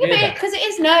few people do that. Because it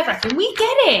is nerve-wracking. We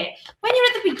get it. When you're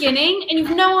at the beginning and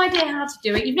you've no idea how to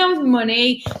do it, you've no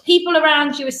money, people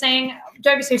around you are saying,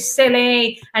 don't be so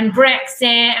silly, and Brexit,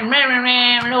 and rah, rah,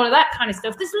 rah, and all of that kind of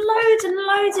stuff. There's loads and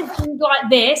loads of like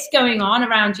this going on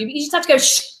around you, but you just have to go,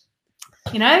 shh,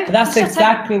 you know? But that's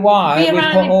exactly why we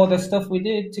put all the stuff we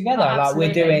do together. Oh, like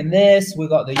we're doing this, we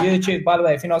got the YouTube. By the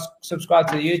way, if you're not subscribed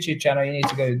to the YouTube channel, you need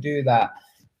to go do that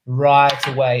right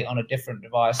away on a different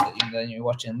device than you're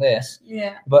watching this.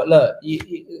 Yeah. But look, you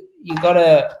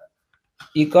gotta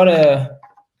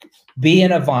be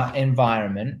in an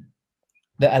environment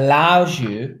that allows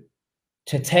you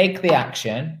to take the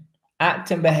action,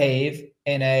 act and behave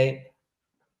in a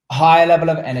higher level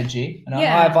of energy and a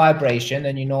higher vibration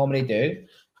than you normally do,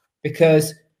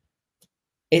 because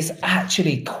it's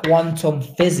actually quantum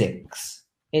physics.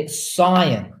 It's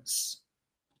science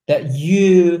that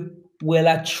you will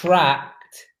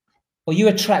attract, or you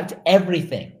attract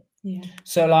everything. Yeah.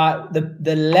 So like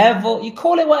the level, you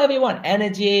call it whatever you want,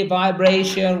 energy,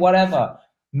 vibration, whatever,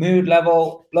 mood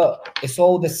level, look, it's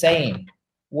all the same.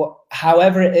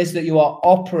 However it is that you are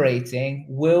operating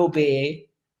will be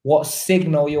what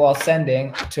signal you are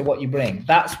sending to what you bring.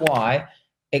 That's why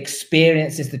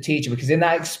experience is the teacher, because in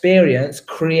that experience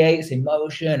creates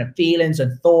emotion and feelings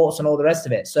and thoughts and all the rest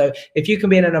of it. So if you can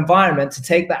be in an environment to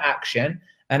take that action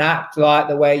and act like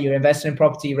the way you're investing in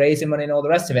property, raising money and all the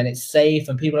rest of it, and it's safe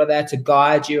and people are there to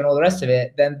guide you and all the rest of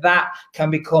it, then that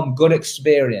can become good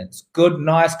experience, good,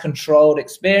 nice, controlled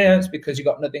experience, because you've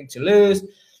got nothing to lose.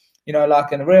 You know,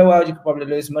 like in the real world, you could probably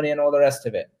lose money and all the rest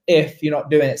of it. If you're not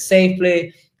doing it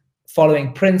safely,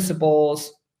 following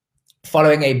principles,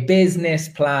 following a business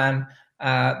plan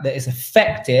that is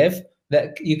effective,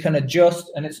 that you can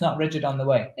adjust and it's not rigid on the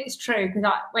way. It's true, because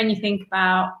when you think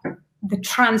about the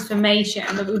transformation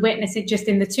that we witness it just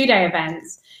in the 2-day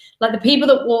events, like the people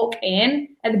that walk in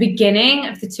at the beginning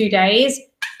of the 2 days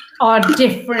are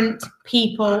different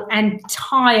people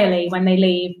entirely when they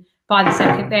leave by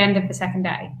the end of the second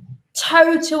day.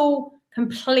 Total,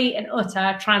 complete and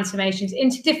utter transformations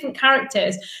into different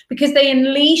characters, because they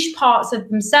unleash parts of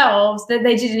themselves that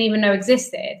they didn't even know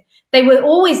existed. They were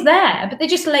always there, but they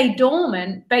just lay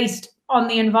dormant based on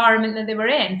the environment that they were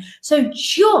in. So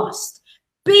just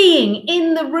being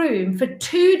in the room for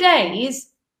 2 days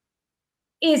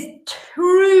is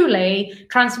truly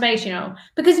transformational,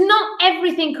 because not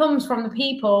everything comes from the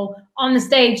people on the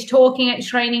stage talking,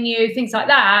 training you, things like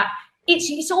that.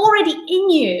 It's already in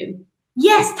you.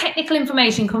 Yes, technical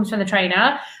information comes from the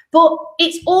trainer, but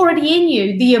it's already in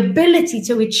you, the ability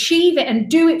to achieve it and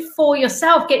do it for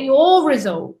yourself, get your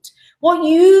result, what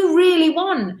you really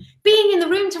want, being in the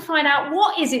room to find out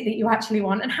what is it that you actually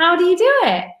want and how do you do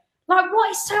it. Like,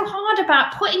 what is so hard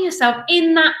about putting yourself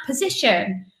in that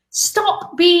position?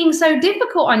 Stop being so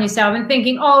difficult on yourself and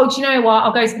thinking, oh, do you know what?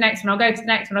 I'll go to the next one. I'll go to the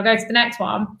next one. I'll go to the next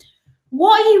one.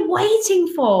 What are you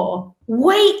waiting for?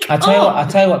 Wake up. I'll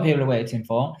tell you what people are waiting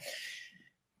for.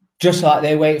 Just like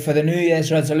they wait for the New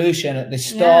Year's resolution at the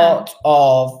start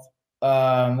of,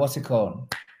 what's it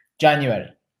called? January.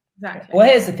 Exactly. Well,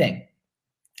 here's the thing.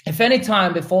 If any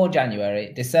time before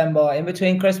January, December, in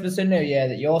between Christmas and New Year,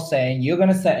 that you're saying you're going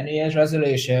to set a New Year's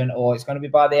resolution, or it's going to be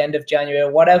by the end of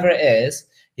January, whatever it is,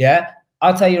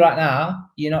 I'll tell you right now,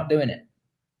 you're not doing it.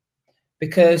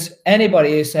 Because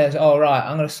anybody who says, oh, right,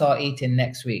 I'm going to start eating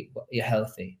next week, but you're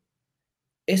healthy,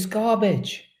 it's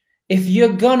garbage. If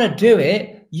you're going to do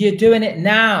it, you're doing it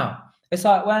now. It's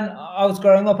like when I was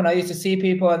growing up and I used to see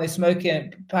people and they're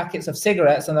smoking packets of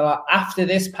cigarettes and they're like, after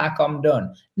this pack, I'm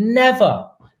done. Never.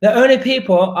 The only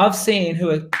people I've seen who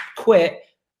have quit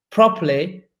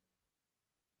properly,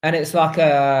 and it's like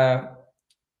a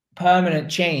permanent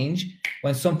change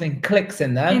when something clicks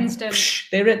in them,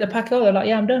 they rip the pack over. They're like,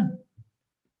 yeah, I'm done.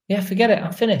 Yeah, forget it.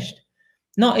 I'm finished.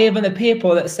 Not even the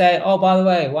people that say, oh, by the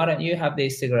way, why don't you have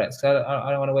these cigarettes? I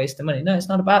don't want to waste the money. No, it's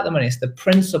not about the money. It's the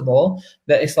principle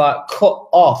that it's like cut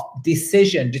off,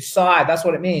 decision, decide. That's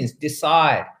what it means.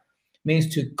 Decide. It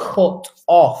means to cut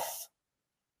off,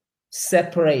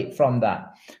 separate from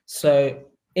that. So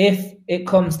if it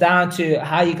comes down to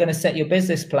how you're going to set your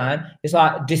business plan, it's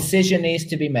like decision needs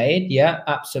to be made. Yeah,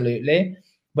 absolutely.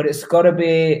 But it's got to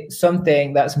be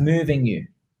something that's moving you.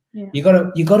 Yeah. You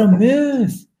got to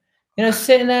move. You know,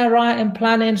 sitting there writing,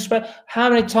 planning, spread. How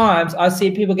many times I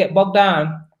see people get bogged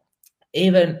down?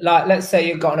 Even like, let's say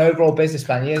you've got an overall business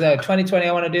plan. You know, 2020,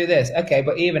 I want to do this. Okay,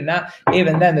 but even then,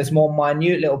 there's more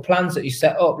minute little plans that you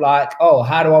set up. Like, oh,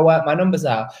 how do I work my numbers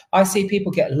out? I see people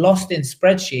get lost in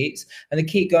spreadsheets, and they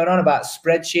keep going on about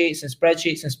spreadsheets and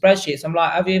spreadsheets and spreadsheets. I'm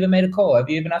like, have you even made a call? Have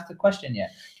you even asked a question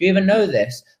yet? Do you even know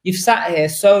this? You've sat here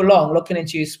so long looking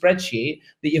into your spreadsheet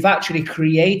that you've actually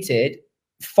created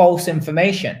false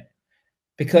information,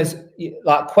 because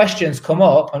like questions come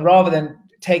up, and rather than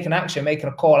taking action, making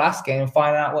a call, asking and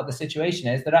finding out what the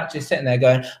situation is, they're actually sitting there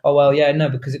going, oh, well, yeah, no,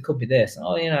 because it could be this.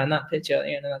 Oh, you know, and that picture,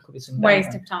 you know, that could be some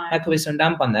waste of time. That could be some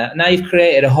damp on there. And now you've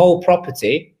created a whole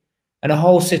property and a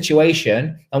whole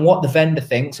situation, and what the vendor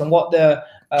thinks, and what the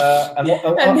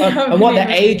and what the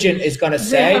agent is going to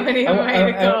say,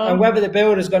 and whether the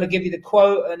builder is going to give you the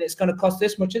quote and it's going to cost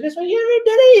this much or this. Well, you haven't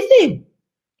done anything.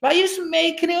 Like, you're just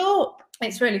making it up.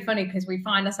 It's really funny because we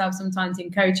find ourselves sometimes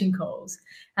in coaching calls,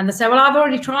 and they say, well, I've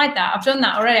already tried that. I've done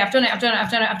that already. I've done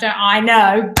it. I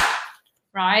know.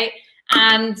 Right.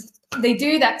 And they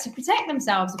do that to protect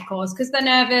themselves, of course, because they're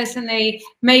nervous and they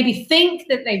maybe think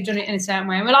that they've done it in a certain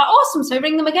way. And we're like, awesome. So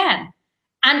ring them again.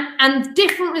 And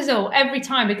different result every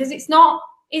time, because it's not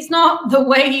the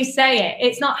way you say it.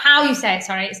 It's not how you say it.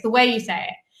 Sorry. It's the way you say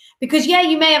it. Because, yeah,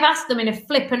 you may have asked them in a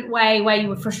flippant way where you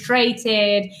were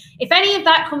frustrated. If any of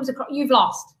that comes across, you've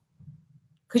lost,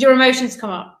 because your emotions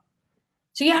come up.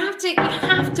 So you have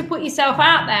to put yourself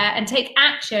out there and take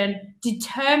action,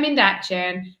 determined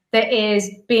action, that is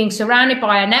being surrounded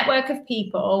by a network of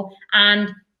people, and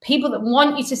people that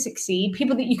want you to succeed,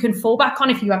 people that you can fall back on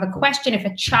if you have a question, if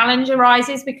a challenge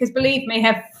arises, because believe me,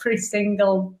 every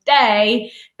single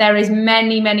day, there is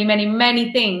many, many, many,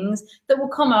 many things that will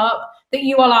come up that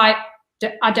you are like,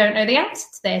 I don't know the answer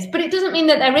to this, but it doesn't mean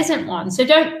that there isn't one. So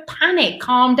don't panic,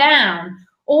 calm down.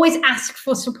 Always ask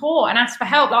for support and ask for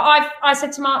help. Like I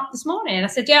said to Mark this morning, I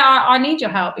said, yeah, I need your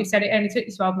help. He said it only took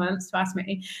you 12 months to ask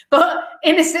me. But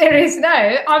in a serious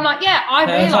note, I'm like, yeah, I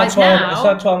realise now. It's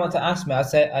not 12 months to ask me. I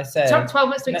said. It's not 12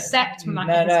 months to accept my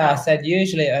help. I said,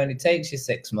 usually it only takes you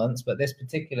 6 months, but this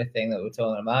particular thing that we're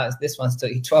talking about, this one's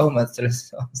took you 12 months to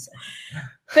listen.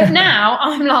 But now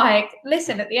I'm like,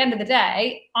 listen, at the end of the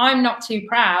day, I'm not too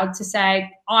proud to say,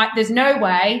 there's no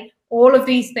way all of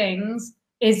these things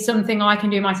is something I can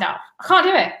do myself. I can't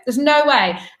do it. There's no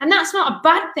way. And that's not a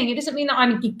bad thing. It doesn't mean that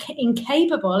I'm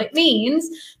incapable. It means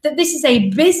that this is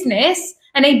a business,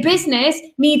 and a business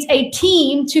needs a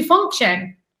team to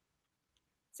function.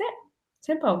 That's it.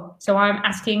 Simple. So I'm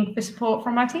asking for support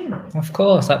from my team. Of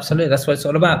course, absolutely. That's what it's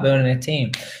all about, building a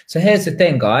team. So here's the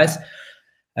thing, guys.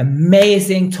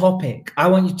 Amazing topic. I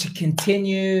want you to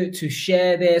continue to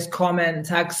share this, comment,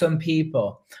 tag some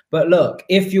people. But look,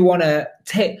 if you want to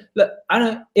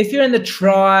if you're in the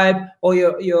tribe, or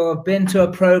you've been to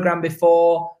a program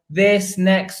before, this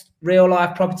next Real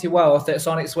Life Property Wealth that's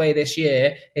on its way this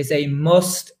year is a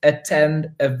must attend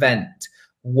event.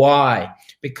 Why?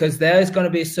 Because there's going to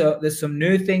be there's some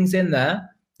new things in there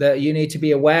that you need to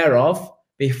be aware of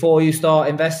before you start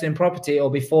investing in property,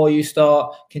 or before you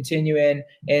start continuing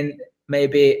in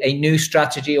maybe a new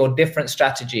strategy or different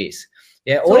strategies.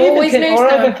 Yeah, or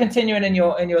even continuing in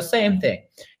your same thing.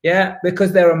 Yeah,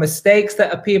 because there are mistakes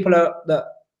that people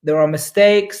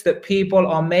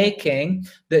are making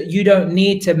that you don't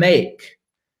need to make.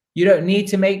 You don't need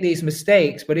to make these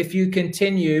mistakes, but if you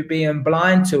continue being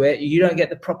blind to it, you don't get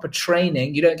the proper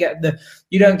training. You don't get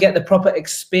the proper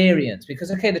experience,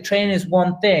 because okay, the training is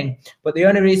one thing, but the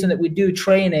only reason that we do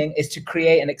training is to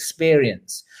create an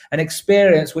experience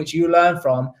which you learn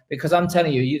from. Because I'm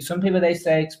telling you, some people, they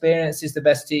say experience is the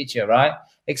best teacher, right?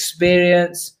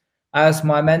 Experience, as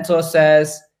my mentor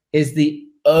says, is the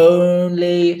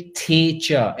only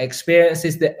teacher. Experience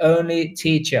is the only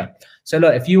teacher. So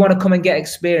look, if you want to come and get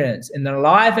experience in the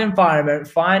live environment,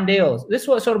 find deals. This is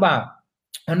what it's all about.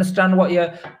 Understand what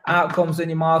your outcomes and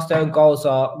your milestone goals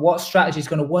are. What strategy is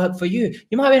going to work for you?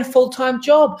 You might be in a full-time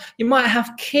job. You might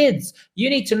have kids. You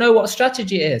need to know what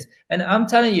strategy is. And I'm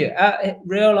telling you, at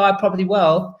Real Life Property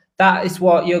Wealth, that is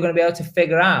what you're going to be able to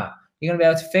figure out. You're going to be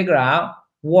able to figure out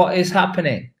what is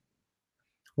happening.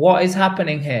 What is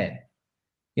happening here?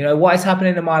 You know, what is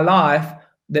happening in my life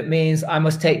that means I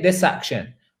must take this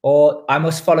action? or I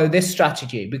must follow this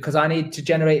strategy because I need to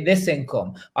generate this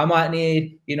income. I might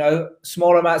need,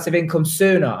 small amounts of income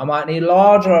sooner. I might need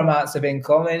larger amounts of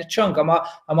income in a chunk.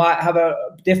 I might have a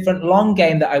different long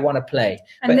game that I want to play.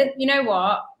 And you know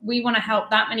what? We want to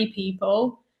help that many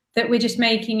people that we're just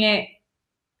making it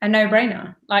a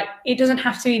no-brainer. Like, it doesn't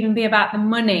have to even be about the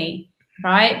money,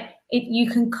 right?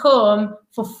 You can come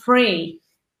for free.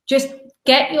 Just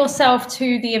get yourself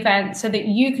to the event so that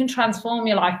you can transform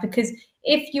your life, because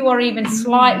if you are even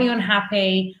slightly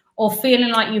unhappy or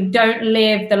feeling like you don't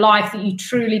live the life that you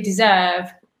truly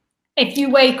deserve, if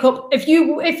you wake up, if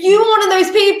you're one of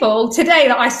those people today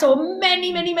that I saw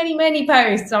many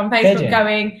posts on Facebook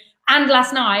going, and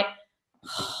last night,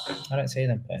 I don't see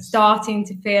them posts, starting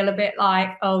to feel a bit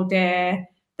like, oh dear,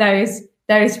 those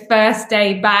first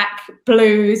day back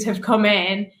blues have come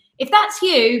in. If that's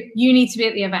you, you need to be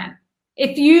at the event.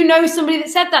 If you know somebody that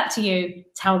said that to you,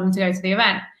 tell them to go to the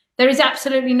event. There is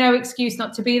absolutely no excuse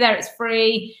not to be there. It's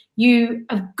free. You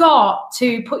have got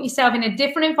to put yourself in a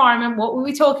different environment. What were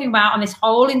we talking about on this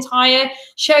whole entire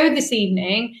show this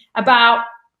evening about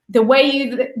the way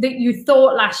that you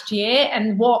thought last year,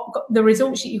 and what the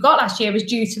results that you got last year was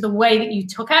due to the way that you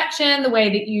took action, the way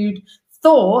that you'd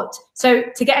thought. So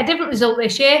to get a different result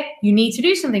this year, you need to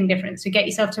do something different to get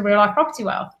yourself to real life property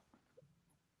wealth.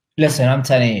 Listen, I'm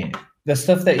telling you, the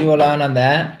stuff that you will learn on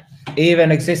there,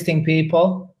 even existing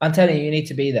people, I'm telling you, you need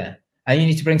to be there, and you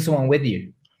need to bring someone with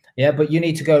you. Yeah, but you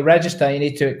need to go register. You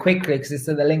need to do it quickly because it's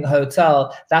at the Link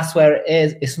Hotel. That's where it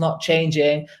is. It's not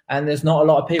changing, and there's not a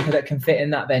lot of people that can fit in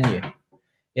that venue.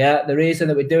 Yeah, the reason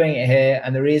that we're doing it here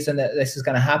and the reason that this is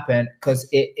going to happen, because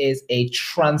it is a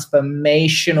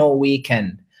transformational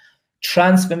weekend.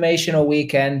 Transformational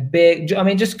weekend, big. I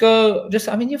mean, you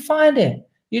find it.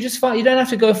 You don't have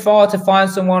to go far to find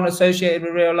someone associated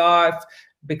with real life,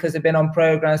 because they've been on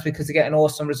programs, because they're getting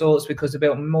awesome results, because they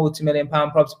built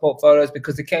multi-million-pound property portfolios,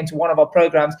 because they came to one of our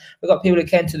programs. We've got people who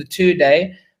came to the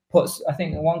 2-day, I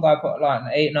think one guy put like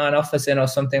 8-9 offers in or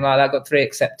something like that, got 3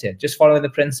 accepted, just following the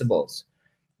principles.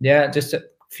 Yeah, just a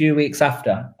few weeks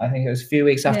after. I think it was a few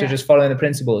weeks after, just following the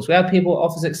principles. We had people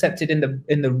offers accepted in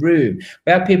the room.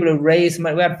 We had people who raised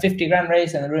money. We had 50 grand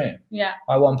raised in the room. Yeah.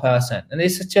 By one person. And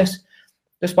this is just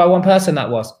by one person that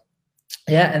was.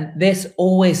 Yeah, and this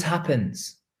always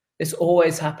happens. This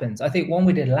always happens. I think one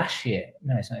we did last year.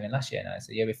 No, it's not even last year. No, it's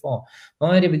the year before.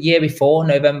 One we did the year before,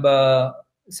 November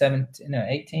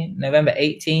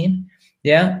 18.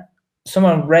 Yeah.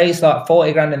 Someone raised like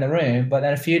 40 grand in the room, but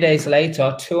then a few days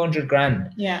later, 200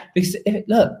 grand. Yeah. Because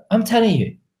look, I'm telling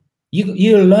you,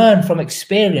 you learn from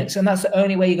experience, and that's the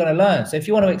only way you're going to learn. So if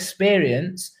you want to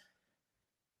experience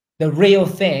the real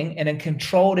thing in a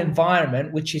controlled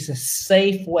environment, which is a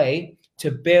safe way to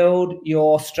build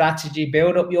your strategy,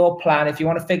 build up your plan. If you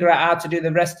want to figure out how to do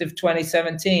the rest of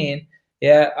 2017,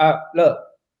 look,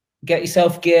 get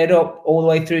yourself geared up all the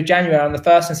way through January. On the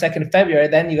 1st and 2nd of February,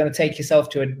 then you're going to take yourself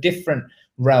to a different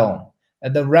realm,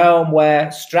 the realm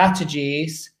where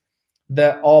strategies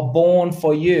that are born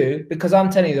for you, because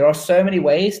I'm telling you, there are so many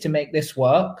ways to make this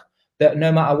work that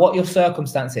no matter what your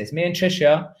circumstances, me and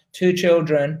Trisha, 2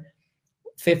 children,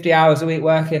 50 hours a week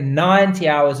working, 90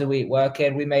 hours a week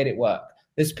working, we made it work.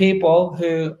 There's people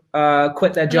who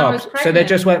quit their jobs, so they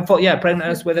just went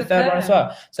pregnant with a third one as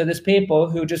well. So there's people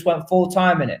who just went full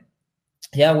time in it.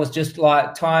 Yeah, was just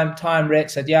like time rich,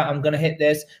 said, yeah, I'm going to hit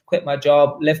this, quit my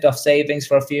job, lift off savings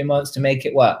for a few months to make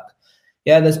it work.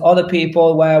 Yeah, there's other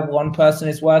people where one person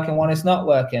is working, one is not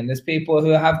working. There's people who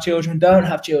have children, don't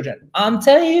have children. I'm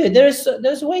telling you, there's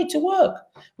a way to work.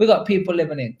 We got people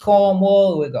living in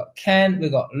Cornwall, we got Kent, we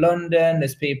got London.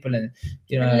 There's people in,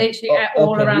 literally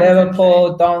all around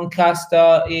Liverpool,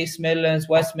 Doncaster, East Midlands,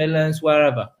 West Midlands,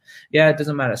 wherever. Yeah, it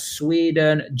doesn't matter.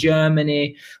 Sweden,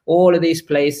 Germany, all of these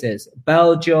places.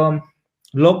 Belgium,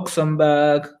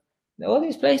 Luxembourg, all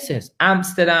these places.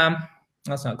 Amsterdam.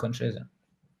 That's not a country, is it?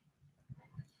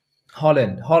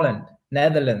 Holland,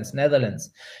 Netherlands.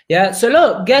 Yeah, so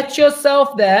look, get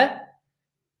yourself there.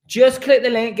 Just click the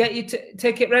link, get your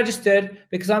ticket registered,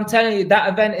 because I'm telling you, that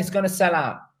event is going to sell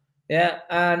out. Yeah,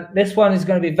 and this one is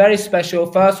going to be very special.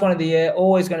 First one of the year,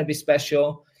 always going to be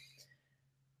special.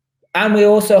 And we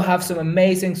also have some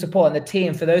amazing support in the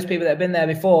team. For those people that have been there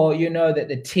before, you know that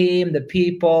the team, the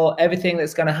people, everything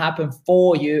that's going to happen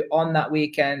for you on that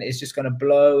weekend is just going to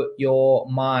blow your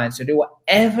mind. So do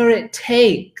whatever it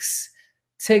takes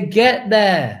to get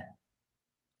there,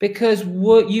 because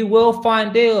you will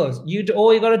find deals.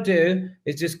 All you got to do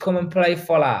is just come and play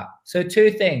full out. So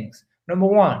 2 things. Number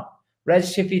 1,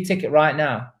 register for your ticket right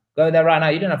now. Go there right now.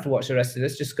 You don't have to watch the rest of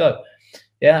this. Just go.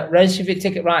 Yeah, register for your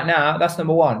ticket right now. That's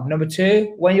number 1. Number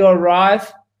 2, when you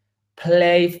arrive,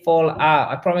 playful out.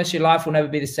 I promise you, life will never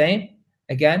be the same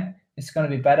again. It's going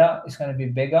to be better. It's going to be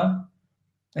bigger.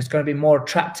 It's going to be more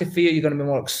attractive for you. You're going to be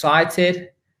more excited.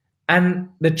 And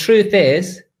the truth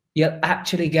is, you'll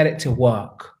actually get it to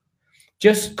work.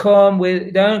 Just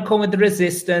don't come with the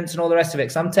resistance and all the rest of it.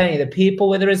 Because I'm telling you, the people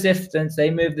with the resistance,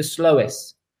 they move the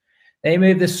slowest. They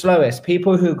move the slowest.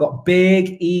 People who got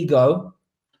big ego.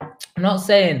 I'm not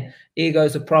saying ego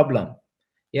is a problem.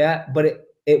 Yeah, but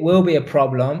it will be a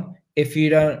problem if you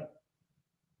don't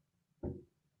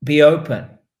be open.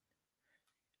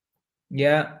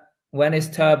 Yeah. When is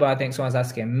Turbo? I think someone's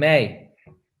asking. May.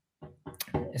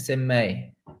 It's in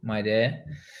May, my dear.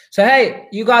 So, hey,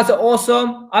 you guys are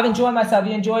awesome. I've enjoyed myself.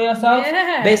 You enjoy yourself?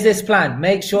 Yeah. Business plan.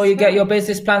 Make sure you get your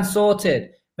business plan sorted.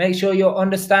 Make sure you're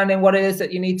understanding what it is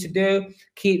that you need to do.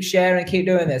 Keep sharing, keep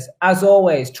doing this. As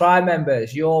always, Tribe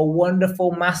members, your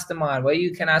wonderful mastermind where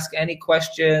you can ask any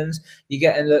questions. You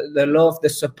get the love, the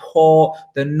support,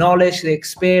 the knowledge, the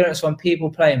experience from people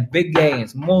playing big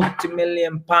games,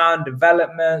 multi-million-pound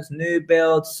developments, new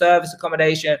builds, service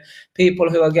accommodation, people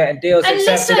who are getting deals And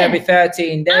accepted listen, every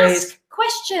 13 days. Ask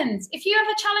questions. If you have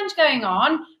a challenge going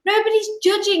on, nobody's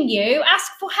judging you.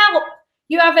 Ask for help.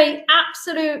 You have an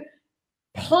absolute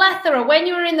plethora. When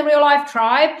you're in the Real Life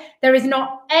Tribe, there is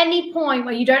not any point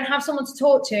where you don't have someone to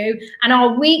talk to, and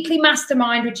our weekly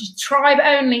mastermind, which is tribe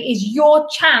only, is your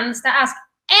chance to ask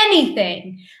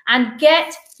anything and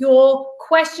get your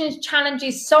questions,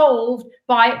 challenges solved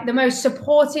by the most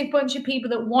supportive bunch of people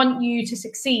that want you to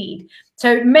succeed.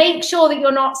 So make sure that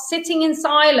you're not sitting in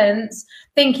silence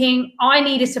thinking, I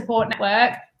need a support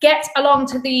network. Get along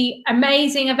to the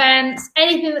amazing events,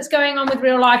 anything that's going on with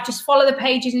Real Life, just follow the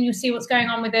pages and you'll see what's going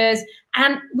on with us.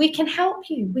 And we can help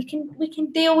you. We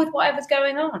can deal with whatever's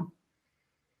going on.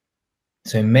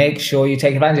 So make sure you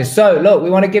take advantage. So look, we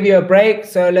want to give you a break.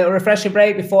 So a little refresher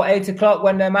break before 8 o'clock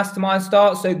when the mastermind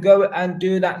starts. So go and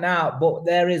do that now. But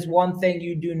there is one thing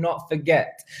you do not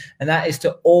forget, and that is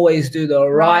to always do the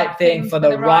right thing for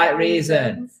the right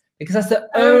reason. Because that's the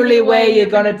only way you're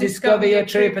going to discover your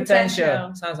true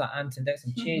potential. Sounds like Anton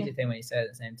Dixon. Cheesy thing when you say it at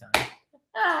the same time.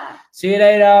 See you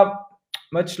later.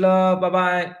 Much love.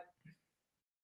 Bye-bye.